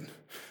second.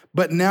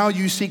 But now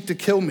you seek to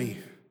kill me,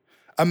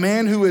 a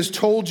man who has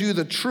told you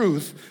the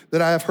truth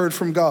that I have heard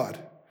from God.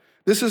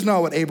 This is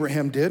not what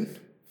Abraham did.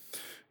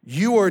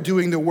 You are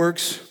doing the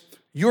works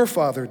your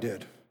father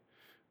did.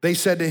 They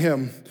said to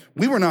him,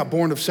 we were not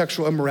born of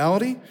sexual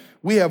immorality.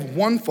 We have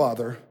one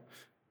Father,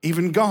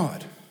 even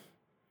God.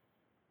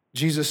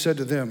 Jesus said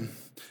to them,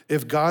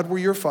 if God were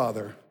your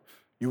father,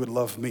 you would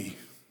love me.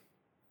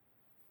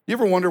 You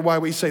ever wonder why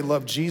we say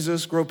love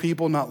Jesus, grow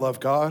people, not love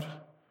God?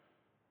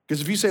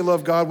 Because if you say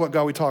love God, what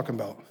God are we talking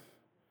about?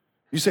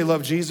 You say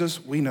love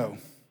Jesus, we know.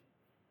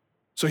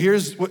 So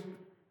here's what,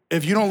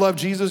 if you don't love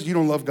Jesus, you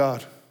don't love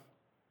God.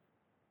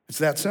 It's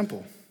that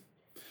simple.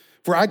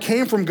 For I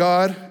came from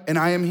God and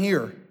I am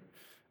here.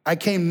 I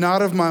came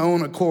not of my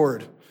own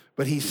accord,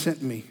 but he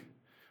sent me.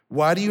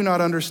 Why do you not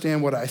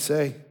understand what I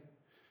say?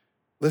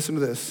 Listen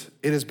to this.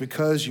 It is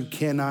because you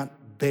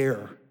cannot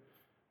bear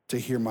to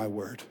hear my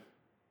word.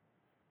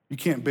 You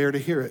can't bear to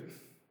hear it.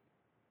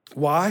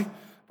 Why?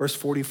 Verse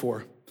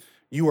 44.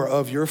 You are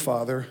of your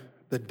father,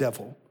 the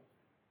devil,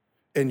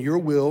 and your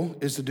will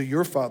is to do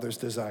your father's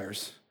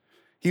desires.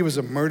 He was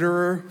a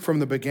murderer from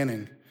the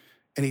beginning,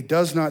 and he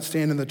does not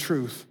stand in the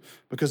truth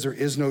because there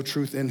is no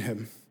truth in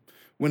him.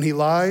 When he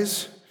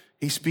lies,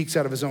 he speaks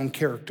out of his own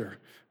character,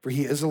 for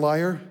he is a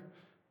liar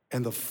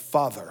and the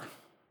father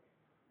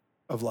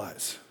of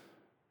lies.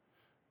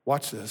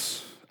 Watch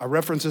this. I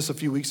referenced this a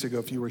few weeks ago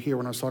if you were here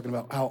when I was talking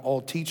about how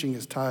all teaching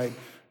is tied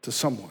to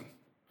someone.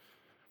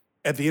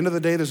 At the end of the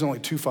day, there's only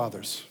two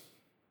fathers.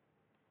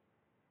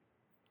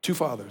 Two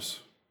fathers.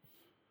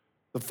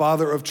 The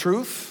Father of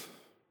truth,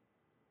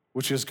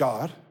 which is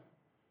God.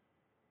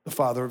 The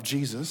Father of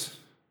Jesus,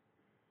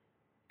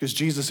 because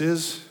Jesus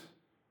is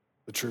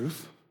the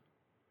truth.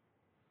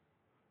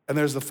 And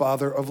there's the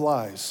father of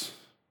lies.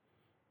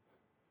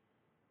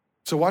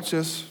 So watch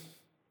this.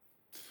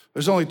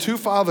 There's only two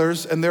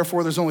fathers, and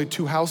therefore there's only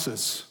two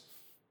houses.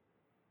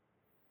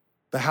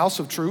 The house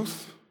of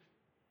truth,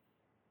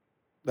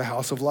 the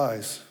house of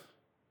lies.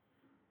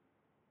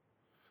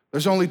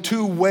 There's only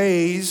two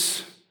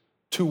ways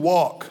to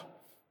walk.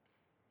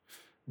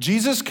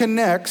 Jesus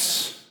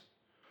connects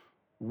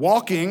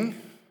walking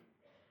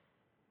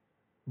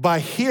by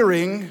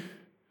hearing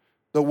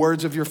the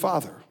words of your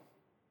Father.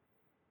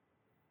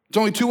 There's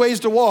only two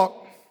ways to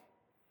walk,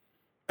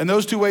 and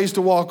those two ways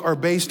to walk are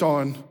based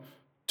on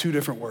two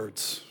different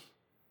words.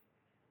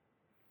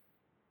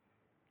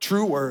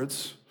 True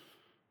words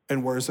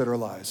and words that are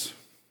lies.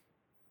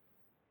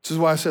 This is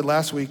why I said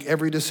last week,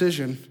 every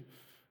decision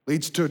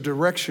leads to a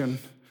direction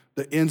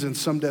that ends in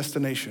some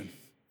destination.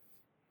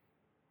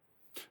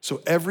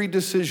 So every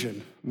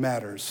decision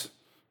matters.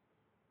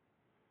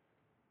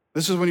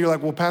 This is when you're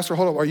like, well, Pastor,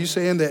 hold up. Are you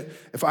saying that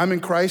if I'm in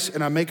Christ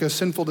and I make a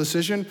sinful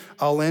decision,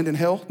 I'll land in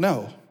hell?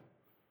 No,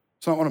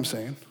 it's not what I'm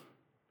saying.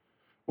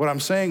 What I'm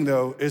saying,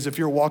 though, is if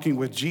you're walking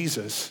with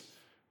Jesus,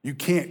 you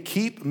can't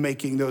keep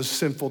making those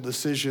sinful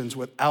decisions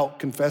without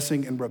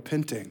confessing and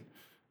repenting,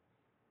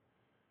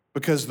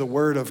 because the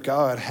word of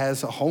God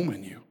has a home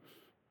in you.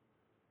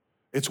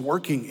 It's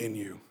working in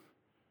you.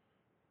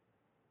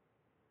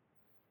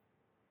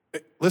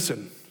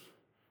 Listen,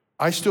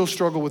 I still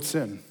struggle with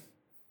sin.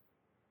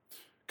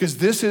 Because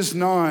this is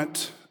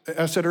not,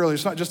 I said earlier,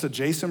 it's not just a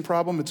Jason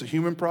problem, it's a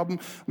human problem.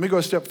 Let me go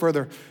a step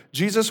further.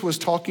 Jesus was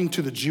talking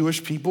to the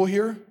Jewish people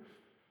here.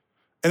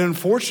 And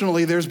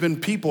unfortunately, there's been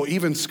people,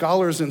 even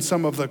scholars in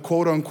some of the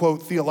quote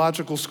unquote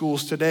theological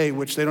schools today,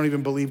 which they don't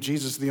even believe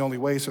Jesus is the only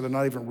way, so they're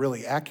not even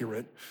really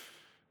accurate,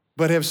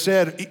 but have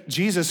said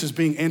Jesus is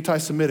being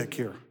anti-Semitic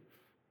here.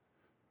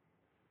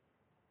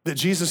 That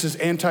Jesus is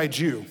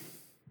anti-Jew.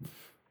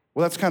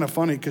 Well, that's kind of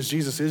funny because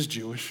Jesus is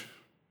Jewish.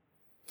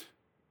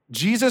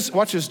 Jesus,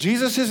 watch this,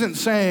 Jesus isn't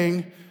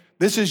saying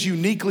this is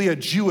uniquely a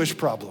Jewish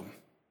problem.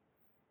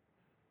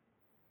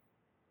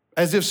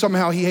 As if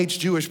somehow he hates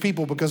Jewish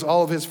people because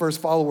all of his first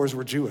followers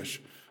were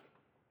Jewish.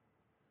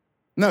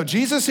 No,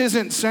 Jesus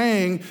isn't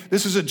saying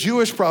this is a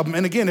Jewish problem.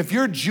 And again, if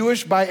you're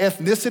Jewish by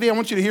ethnicity, I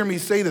want you to hear me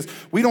say this.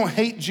 We don't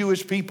hate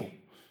Jewish people,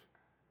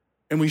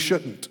 and we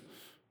shouldn't.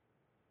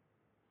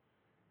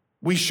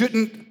 We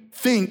shouldn't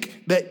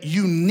think that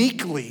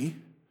uniquely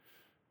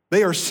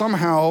they are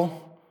somehow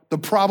the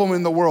problem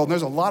in the world. And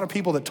there's a lot of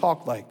people that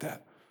talk like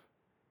that.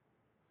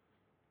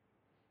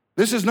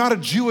 This is not a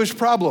Jewish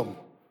problem,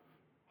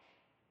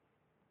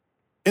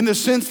 in the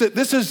sense that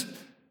this is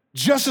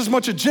just as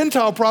much a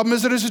Gentile problem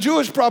as it is a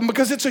Jewish problem,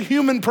 because it's a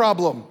human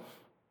problem.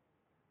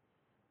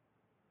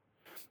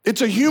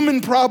 It's a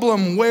human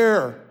problem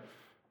where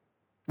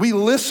we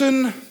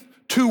listen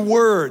to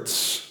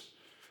words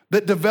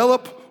that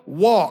develop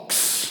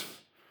walks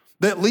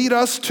that lead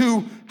us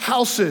to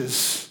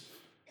houses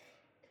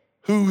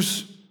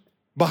whose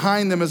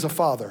behind them is a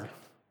father.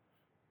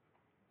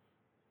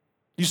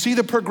 You see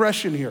the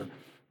progression here.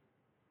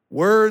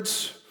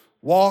 Words,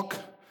 Walk,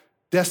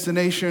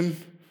 destination,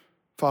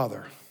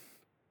 Father.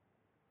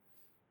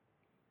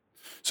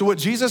 So what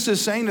Jesus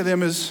is saying to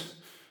them is,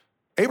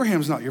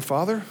 Abraham's not your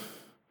father.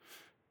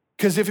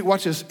 Because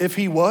watch this, if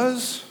he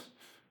was,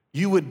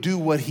 you would do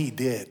what he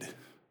did.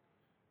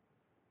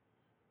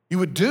 You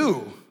would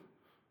do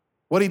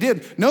what he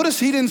did. Notice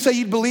he didn't say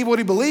you'd believe what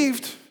he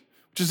believed,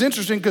 which is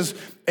interesting because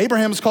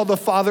Abraham is called the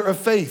father of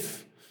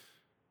faith.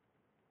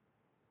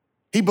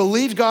 He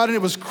believed God and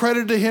it was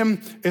credited to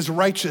him as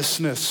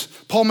righteousness.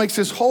 Paul makes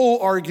this whole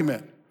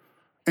argument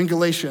in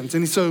Galatians.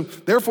 And so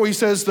therefore he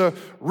says the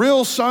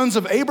real sons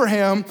of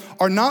Abraham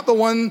are not the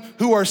one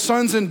who are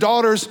sons and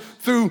daughters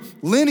through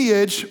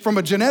lineage from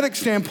a genetic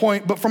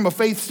standpoint, but from a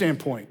faith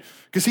standpoint,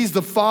 because he's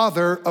the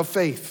father of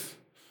faith.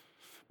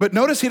 But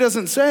notice he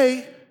doesn't say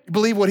you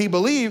believe what he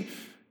believed.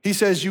 He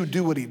says you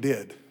do what he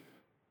did.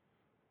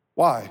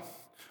 Why?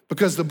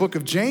 Because the book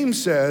of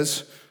James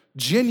says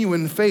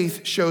genuine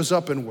faith shows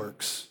up in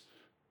works.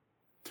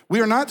 We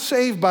are not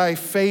saved by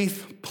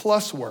faith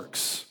plus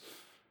works.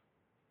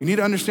 You need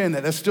to understand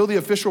that. That's still the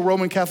official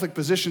Roman Catholic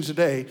position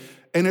today,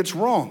 and it's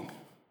wrong.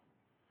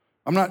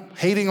 I'm not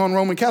hating on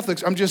Roman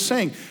Catholics. I'm just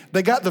saying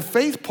they got the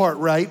faith part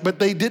right, but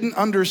they didn't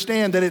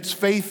understand that it's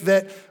faith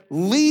that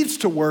leads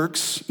to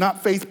works,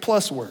 not faith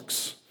plus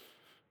works.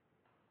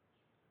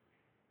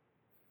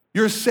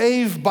 You're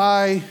saved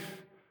by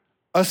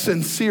a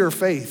sincere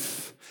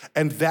faith,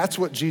 and that's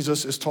what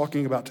Jesus is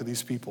talking about to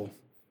these people.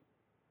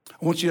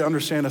 I want you to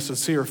understand a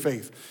sincere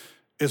faith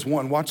is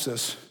one, watch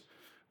this,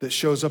 that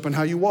shows up in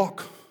how you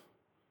walk.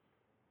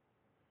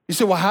 You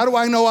say, well, how do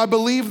I know I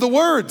believe the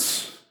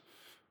words?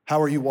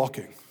 How are you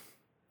walking?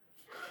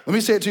 Let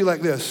me say it to you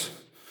like this.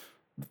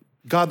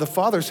 God the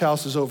Father's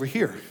house is over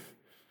here.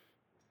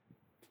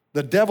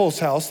 The devil's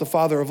house, the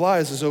father of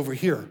lies, is over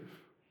here.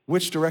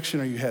 Which direction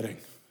are you heading?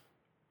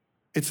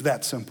 It's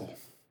that simple.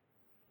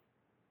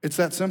 It's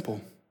that simple.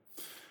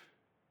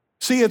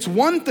 See, it's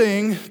one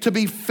thing to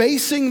be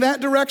facing that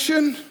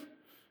direction,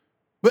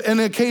 and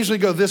occasionally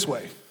go this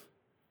way.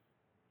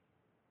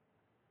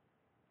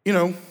 You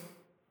know,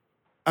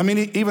 I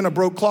mean, even a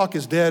broke clock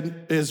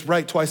is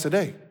right twice a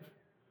day.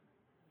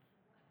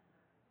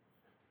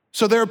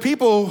 So there are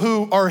people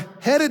who are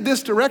headed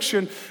this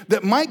direction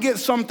that might get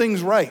some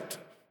things right.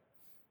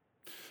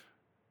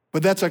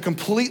 But that's a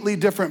completely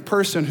different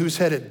person who's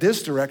headed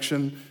this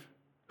direction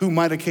who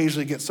might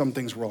occasionally get some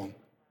things wrong.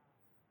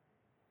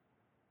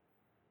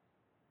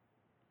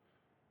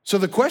 So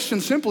the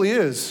question simply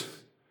is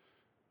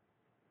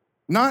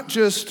not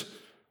just,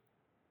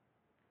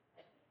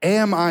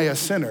 am I a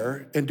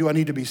sinner and do I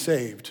need to be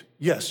saved?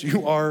 Yes,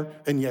 you are,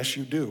 and yes,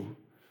 you do.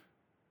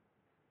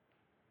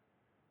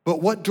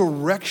 But what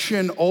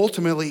direction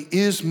ultimately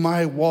is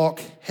my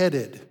walk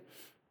headed?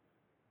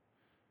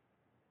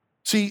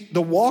 See,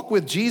 the walk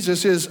with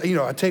Jesus is,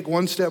 I take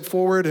one step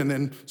forward and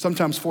then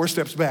sometimes 4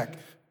 steps back,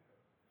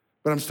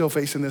 but I'm still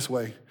facing this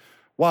way.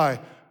 Why?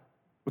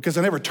 Because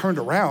I never turned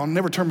around,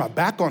 never turned my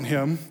back on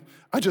him.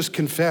 I just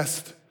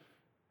confessed,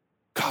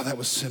 God, that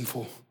was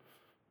sinful.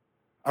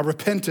 I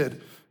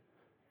repented.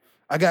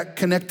 I got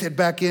connected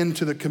back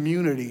into the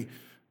community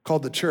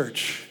called the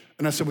church.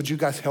 And I said, would you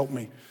guys help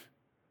me?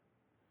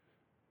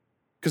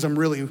 Because I'm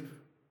really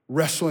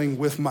wrestling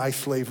with my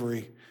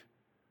slavery.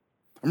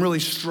 I'm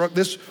really struck.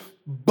 This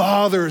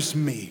bothers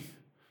me.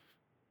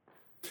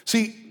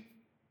 See,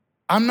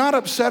 I'm not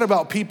upset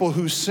about people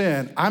who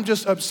sin. I'm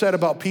just upset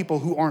about people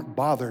who aren't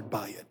bothered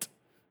by it.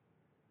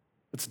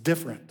 It's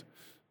different.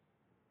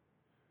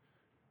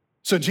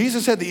 So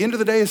Jesus at the end of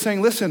the day is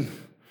saying, listen,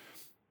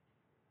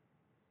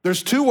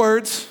 there's 2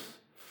 words,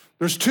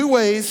 there's 2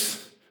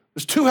 ways,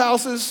 there's 2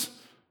 houses,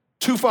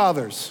 2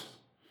 fathers.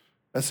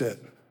 That's it.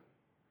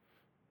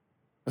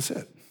 That's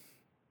it.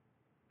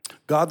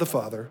 God the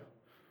Father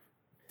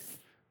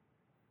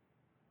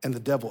and the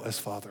devil as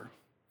father.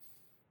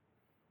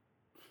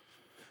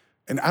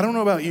 And I don't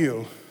know about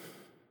you,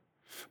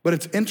 but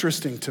it's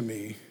interesting to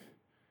me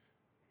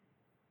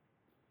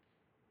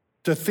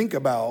to think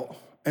about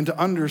and to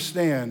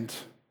understand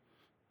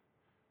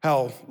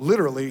how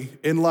literally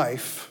in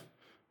life,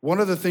 one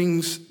of the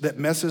things that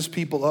messes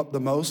people up the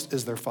most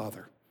is their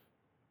father.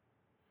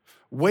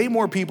 Way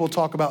more people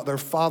talk about their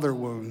father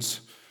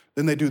wounds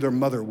than they do their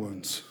mother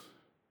wounds.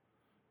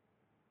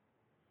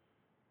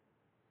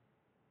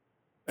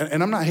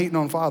 And I'm not hating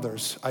on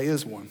fathers, I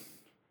is one.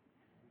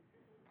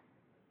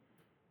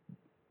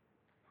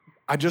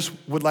 I just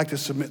would like to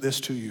submit this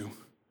to you.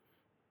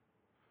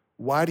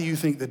 Why do you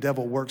think the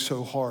devil works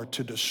so hard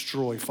to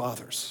destroy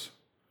fathers?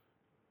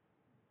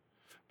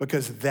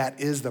 Because that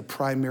is the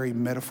primary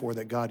metaphor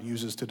that God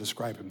uses to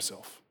describe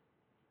himself.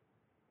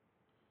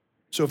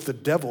 So if the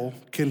devil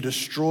can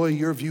destroy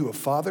your view of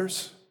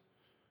fathers,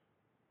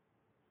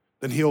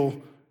 then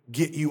he'll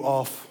get you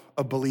off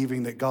of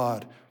believing that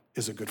God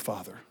is a good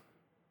father.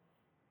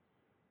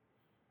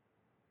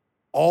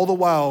 All the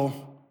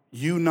while,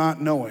 you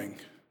not knowing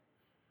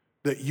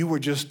that you were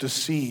just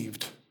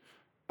deceived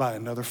by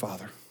another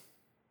father.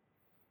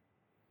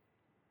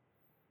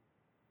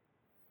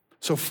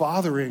 So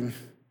fathering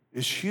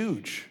is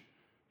huge.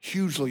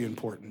 hugely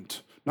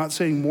important. Not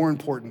saying more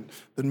important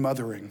than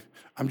mothering.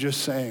 I'm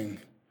just saying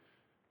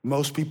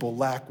most people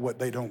lack what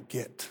they don't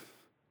get.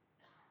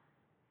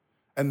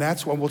 And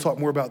that's why we'll talk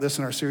more about this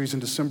in our series in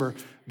December.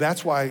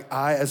 That's why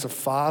I, as a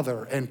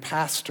father and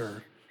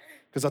pastor,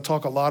 because I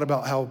talk a lot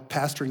about how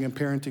pastoring and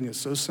parenting is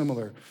so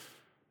similar,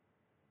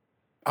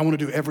 I want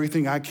to do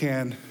everything I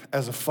can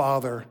as a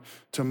father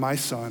to my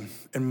son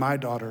and my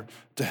daughter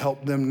to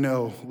help them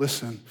know,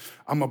 listen,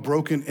 I'm a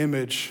broken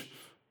image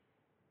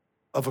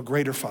of a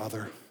greater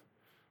Father,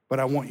 but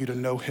I want you to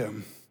know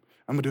him.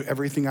 I'm gonna do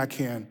everything I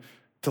can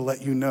to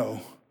let you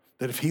know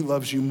that if he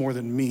loves you more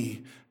than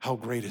me, how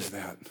great is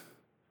that?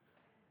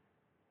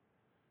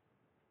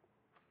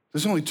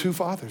 There's only two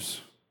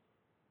fathers,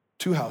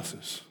 two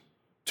houses,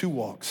 two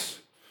walks,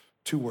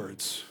 two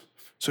words.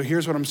 So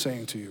here's what I'm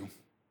saying to you.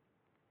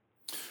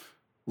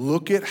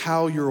 Look at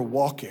how you're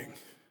walking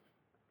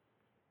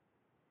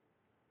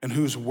and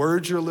whose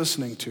words you're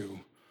listening to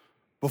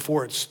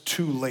before it's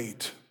too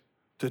late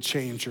to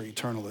change your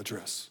eternal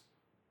address.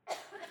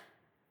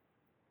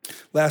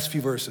 Last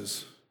few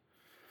verses.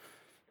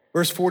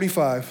 Verse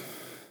 45,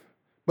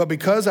 but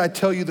because I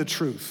tell you the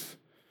truth,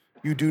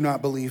 you do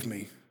not believe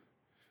me.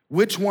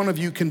 Which one of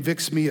you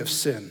convicts me of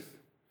sin?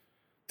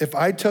 If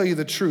I tell you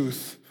the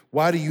truth,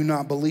 why do you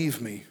not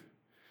believe me?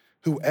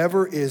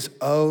 Whoever is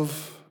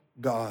of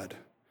God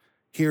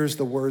hears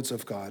the words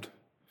of God.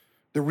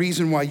 The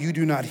reason why you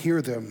do not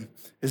hear them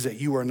is that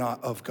you are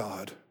not of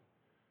God.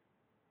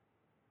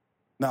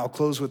 Now, I'll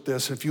close with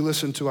this. If you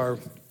listen to our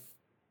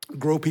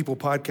Grow People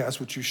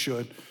podcast, which you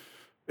should,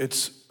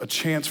 it's a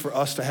chance for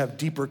us to have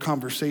deeper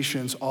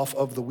conversations off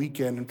of the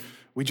weekend.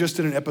 We just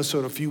did an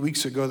episode a few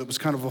weeks ago that was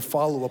kind of a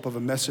follow-up of a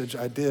message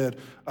I did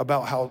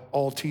about how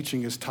all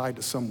teaching is tied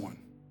to someone.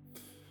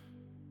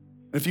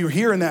 If you were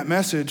here in that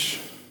message,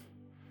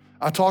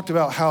 I talked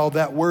about how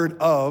that word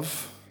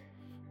of,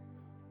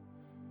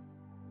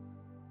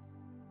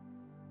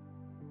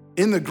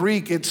 in the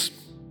Greek, it's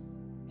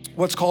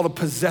what's called a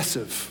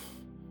possessive.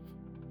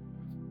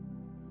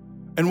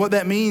 And what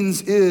that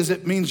means is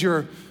it means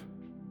you're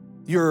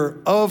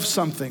of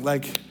something,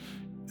 like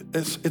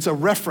it's a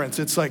reference.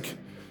 It's like,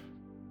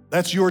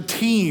 that's your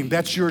team,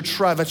 that's your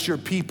tribe, that's your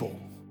people.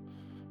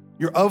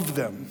 You're of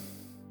them.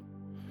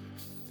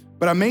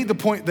 But I made the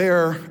point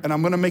there, and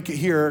I'm gonna make it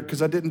here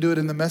because I didn't do it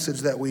in the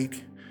message that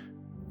week.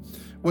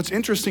 What's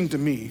interesting to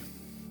me,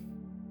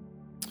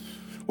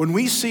 when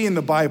we see in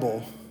the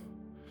Bible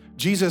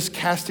Jesus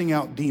casting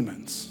out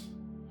demons,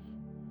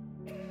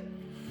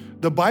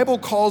 the Bible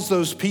calls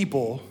those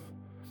people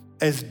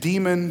as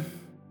demon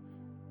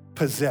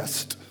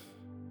possessed.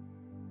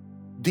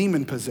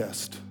 Demon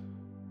possessed.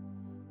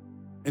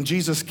 And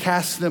Jesus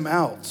casts them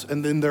out,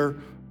 and then they're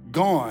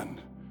gone.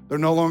 They're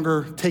no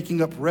longer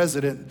taking up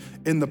residence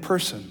in the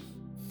person.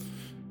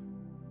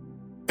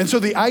 And so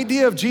the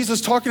idea of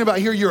Jesus talking about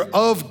here, you're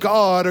of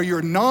God or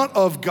you're not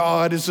of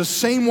God, is the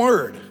same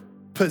word,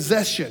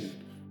 possession.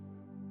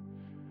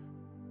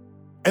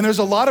 And there's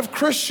a lot of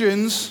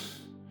Christians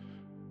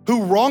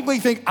who wrongly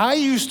think, I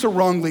used to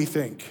wrongly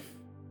think,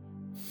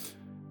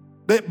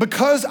 that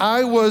because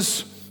I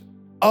was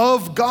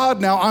of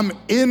God now, I'm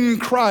in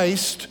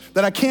Christ,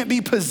 that I can't be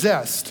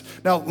possessed.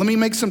 Now, let me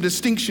make some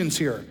distinctions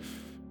here.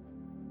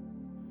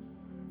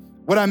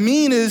 What I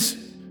mean is,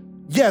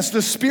 yes,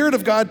 the Spirit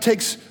of God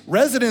takes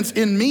residence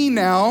in me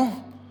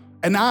now,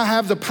 and I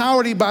have the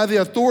power by the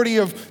authority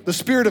of the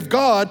Spirit of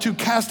God to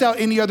cast out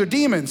any other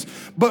demons.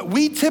 But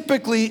we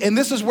typically, and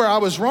this is where I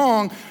was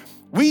wrong,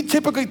 we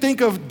typically think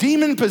of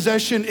demon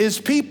possession as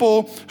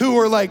people who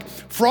are like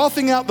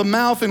frothing out the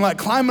mouth and like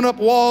climbing up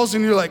walls,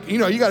 and you're like, you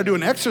gotta do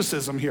an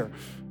exorcism here.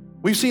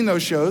 We've seen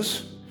those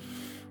shows,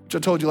 which I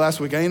told you last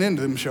week, I ain't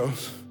into them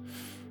shows.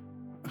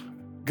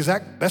 Because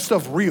that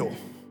stuff real.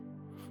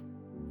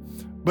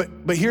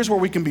 But here's where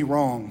we can be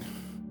wrong.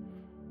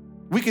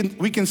 We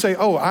can say,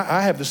 oh,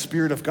 I have the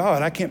Spirit of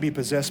God. I can't be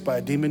possessed by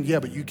a demon. Yeah,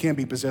 but you can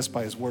be possessed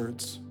by his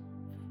words.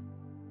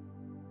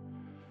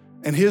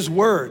 And his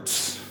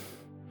words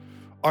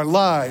are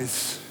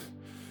lies.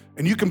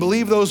 And you can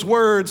believe those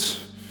words.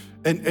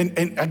 And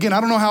again, I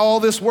don't know how all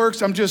this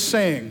works. I'm just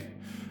saying,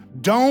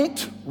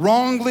 don't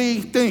wrongly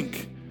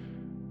think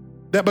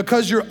that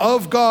because you're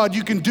of God,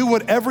 you can do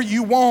whatever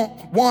you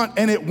want,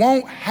 and it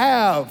won't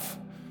have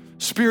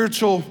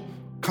spiritual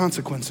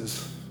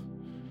consequences.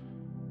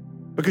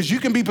 Because you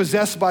can be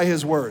possessed by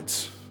his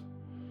words.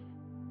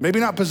 Maybe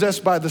not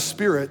possessed by the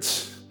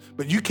spirits,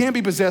 but you can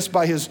be possessed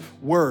by his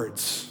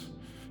words.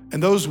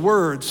 And those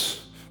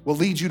words will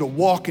lead you to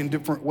walk in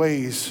different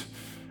ways.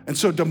 And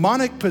so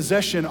demonic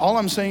possession, all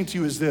I'm saying to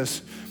you is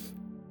this,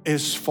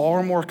 is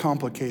far more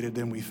complicated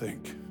than we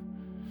think.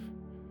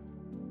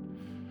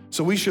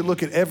 So we should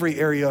look at every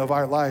area of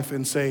our life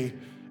and say,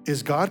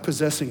 is God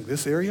possessing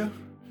this area?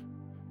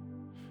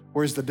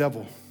 Or is the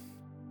devil?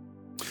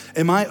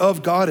 Am I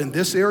of God in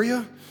this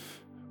area?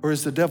 Or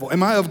is the devil?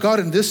 Am I of God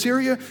in this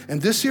area, and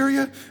this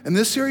area, and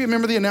this area?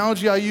 Remember the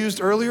analogy I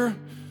used earlier?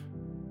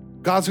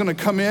 God's gonna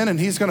come in and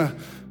he's gonna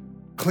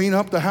clean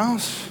up the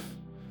house.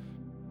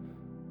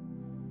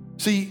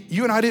 See,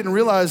 you and I didn't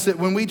realize that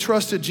when we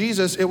trusted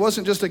Jesus, it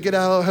wasn't just a get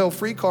out of hell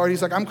free card.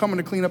 He's like, I'm coming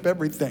to clean up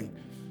everything.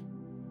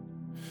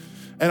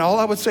 And all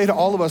I would say to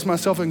all of us,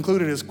 myself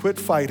included, is quit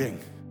fighting.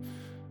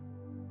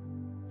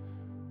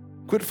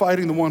 Quit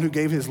fighting the one who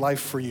gave his life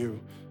for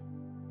you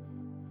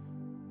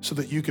so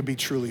that you could be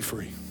truly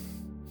free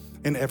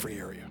in every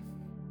area.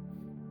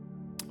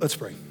 Let's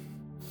pray.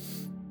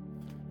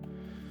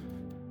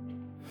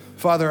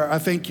 Father, I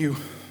thank you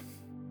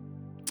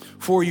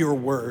for your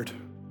word.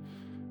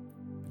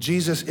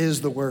 Jesus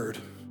is the word.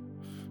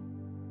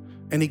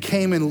 And he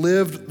came and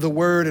lived the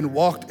word and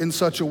walked in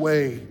such a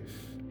way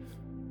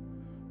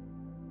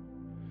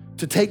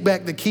to take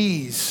back the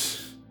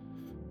keys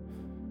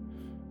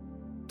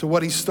to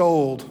what he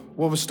stole,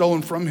 what was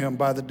stolen from him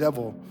by the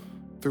devil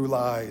through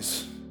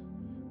lies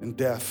and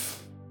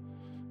death,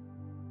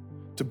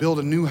 to build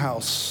a new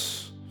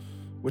house,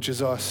 which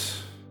is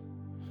us.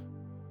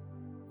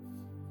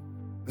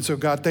 And so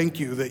God, thank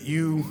you that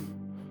you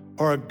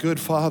are a good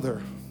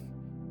Father.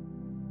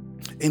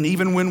 And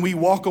even when we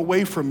walk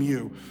away from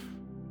you,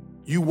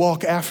 you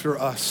walk after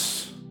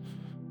us.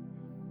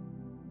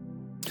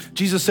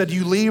 Jesus said,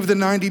 you leave the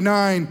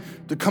 99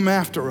 to come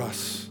after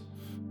us.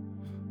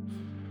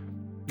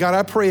 God,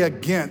 I pray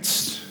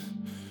against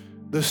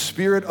the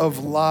spirit of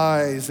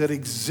lies that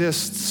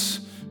exists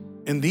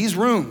in these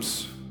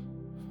rooms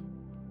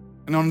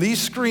and on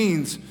these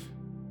screens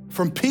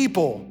from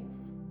people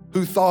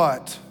who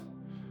thought,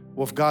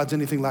 well, if God's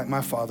anything like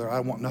my Father, I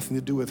want nothing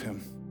to do with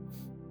him.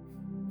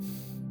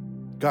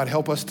 God,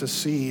 help us to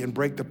see and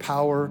break the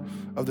power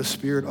of the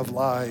spirit of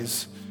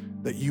lies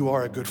that you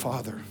are a good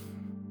Father.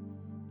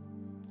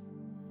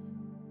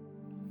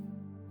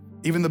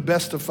 Even the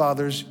best of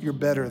fathers, you're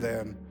better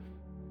than.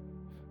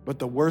 But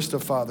the worst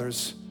of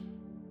fathers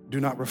do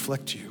not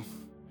reflect you.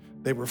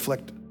 They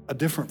reflect a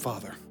different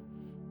Father.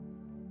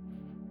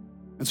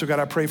 And so God,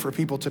 I pray for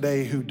people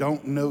today who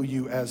don't know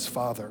you as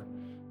Father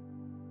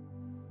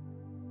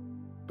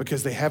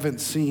because they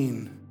haven't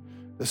seen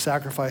the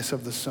sacrifice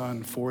of the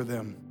Son for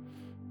them.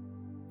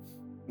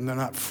 And they're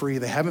not free.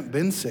 They haven't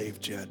been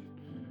saved yet.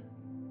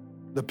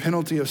 The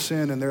penalty of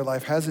sin in their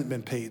life hasn't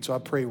been paid. So I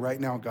pray right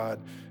now,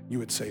 God, you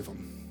would save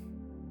them.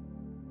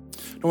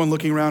 No one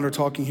looking around or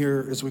talking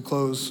here as we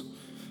close.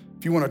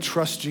 If you want to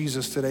trust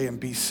Jesus today and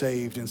be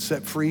saved and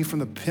set free from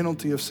the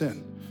penalty of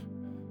sin,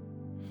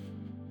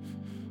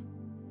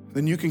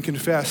 then you can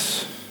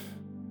confess.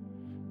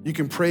 You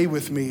can pray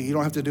with me. You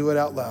don't have to do it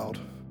out loud.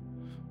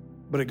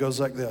 But it goes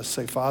like this.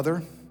 Say,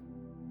 Father,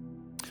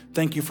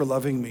 thank you for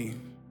loving me,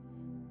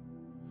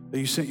 that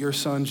you sent your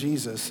Son,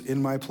 Jesus,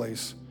 in my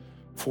place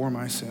for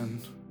my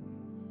sin.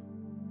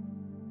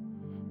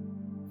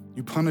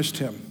 You punished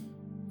him.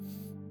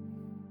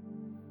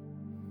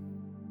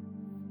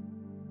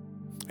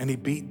 And he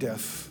beat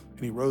death,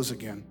 and he rose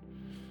again.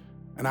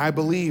 And I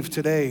believe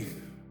today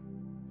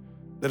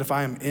that if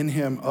I am in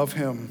him, of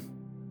him,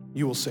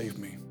 you will save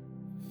me.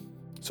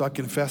 So I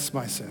confess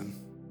my sin.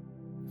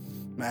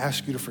 And I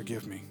ask you to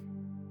forgive me.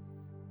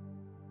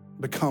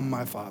 Become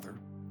my Father.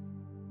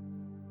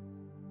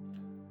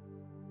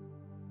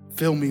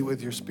 Fill me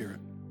with your Spirit.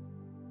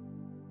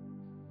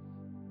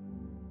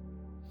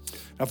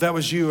 Now, if that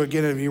was you,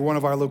 again, if you're one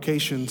of our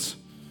locations,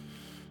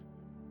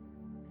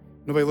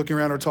 nobody looking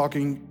around or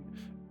talking,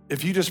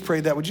 if you just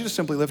prayed that, would you just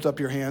simply lift up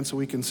your hand so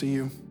we can see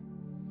you?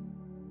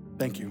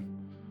 Thank you.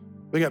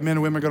 We got men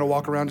and women going to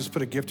walk around, just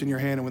put a gift in your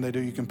hand, and when they do,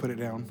 you can put it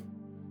down.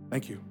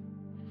 Thank you.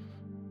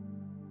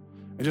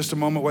 In just a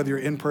moment, whether you're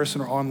in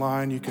person or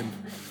online, you can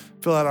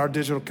fill out our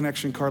digital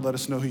connection card, let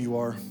us know who you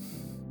are.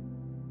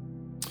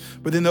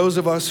 But then those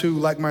of us who,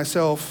 like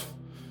myself,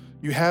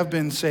 you have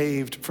been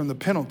saved from the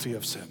penalty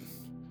of sin.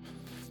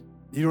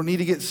 You don't need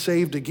to get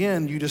saved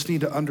again, you just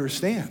need to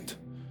understand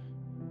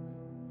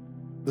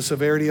the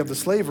severity of the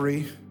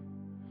slavery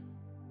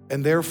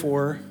and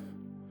therefore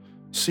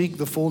seek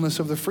the fullness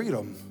of the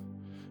freedom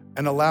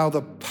and allow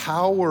the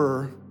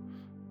power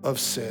of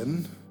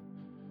sin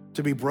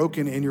to be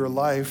broken in your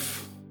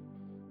life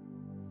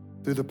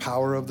through the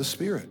power of the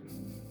Spirit.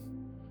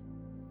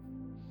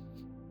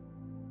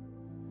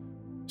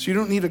 So you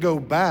don't need to go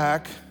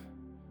back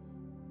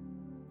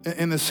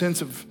in the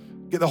sense of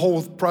get the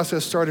whole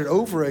process started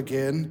over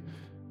again.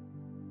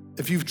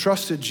 If you've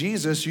trusted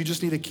Jesus, you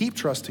just need to keep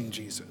trusting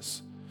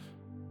Jesus.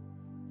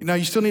 Now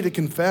you still need to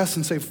confess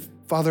and say,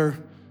 Father,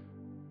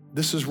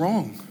 this is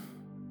wrong.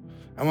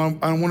 I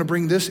want to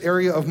bring this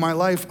area of my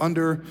life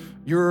under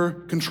your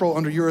control,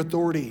 under your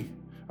authority.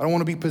 I don't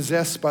want to be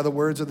possessed by the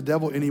words of the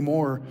devil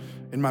anymore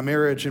in my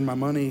marriage, in my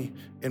money,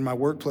 in my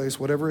workplace,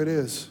 whatever it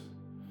is,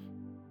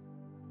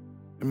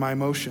 in my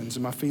emotions,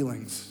 in my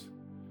feelings.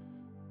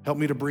 Help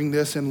me to bring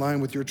this in line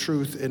with your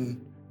truth,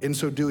 and in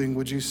so doing,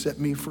 would you set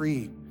me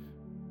free?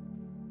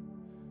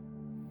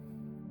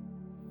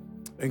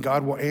 And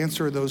God will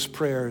answer those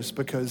prayers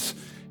because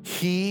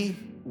he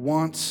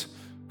wants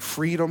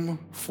freedom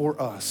for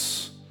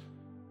us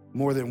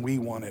more than we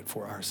want it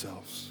for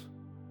ourselves.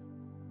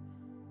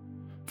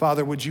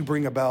 Father, would you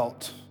bring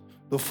about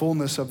the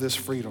fullness of this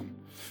freedom?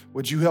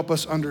 Would you help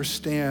us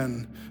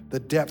understand the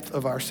depth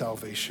of our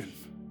salvation,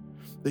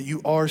 that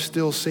you are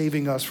still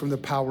saving us from the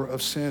power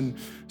of sin.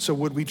 So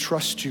would we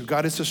trust you?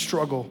 God, it's a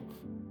struggle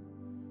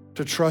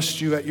to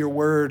trust you at your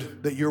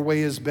word, that your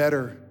way is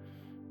better.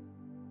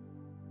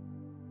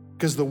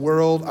 Because the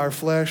world, our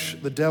flesh,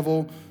 the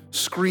devil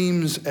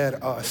screams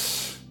at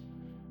us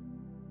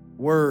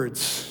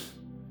words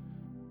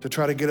to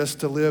try to get us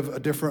to live a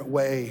different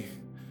way.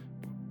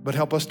 But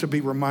help us to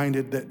be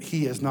reminded that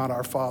he is not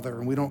our Father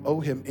and we don't owe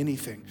him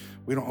anything.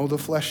 We don't owe the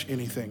flesh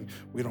anything.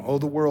 We don't owe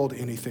the world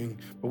anything,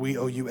 but we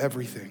owe you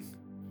everything.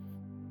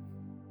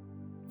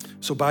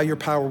 So by your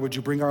power, would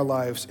you bring our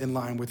lives in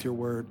line with your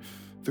word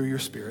through your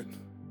Spirit?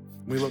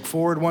 We look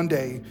forward one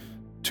day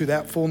to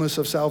that fullness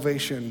of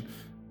salvation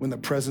when the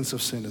presence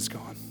of sin is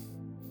gone.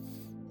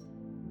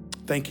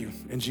 Thank you.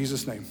 In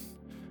Jesus' name,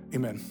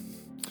 amen.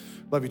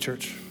 Love you,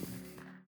 church.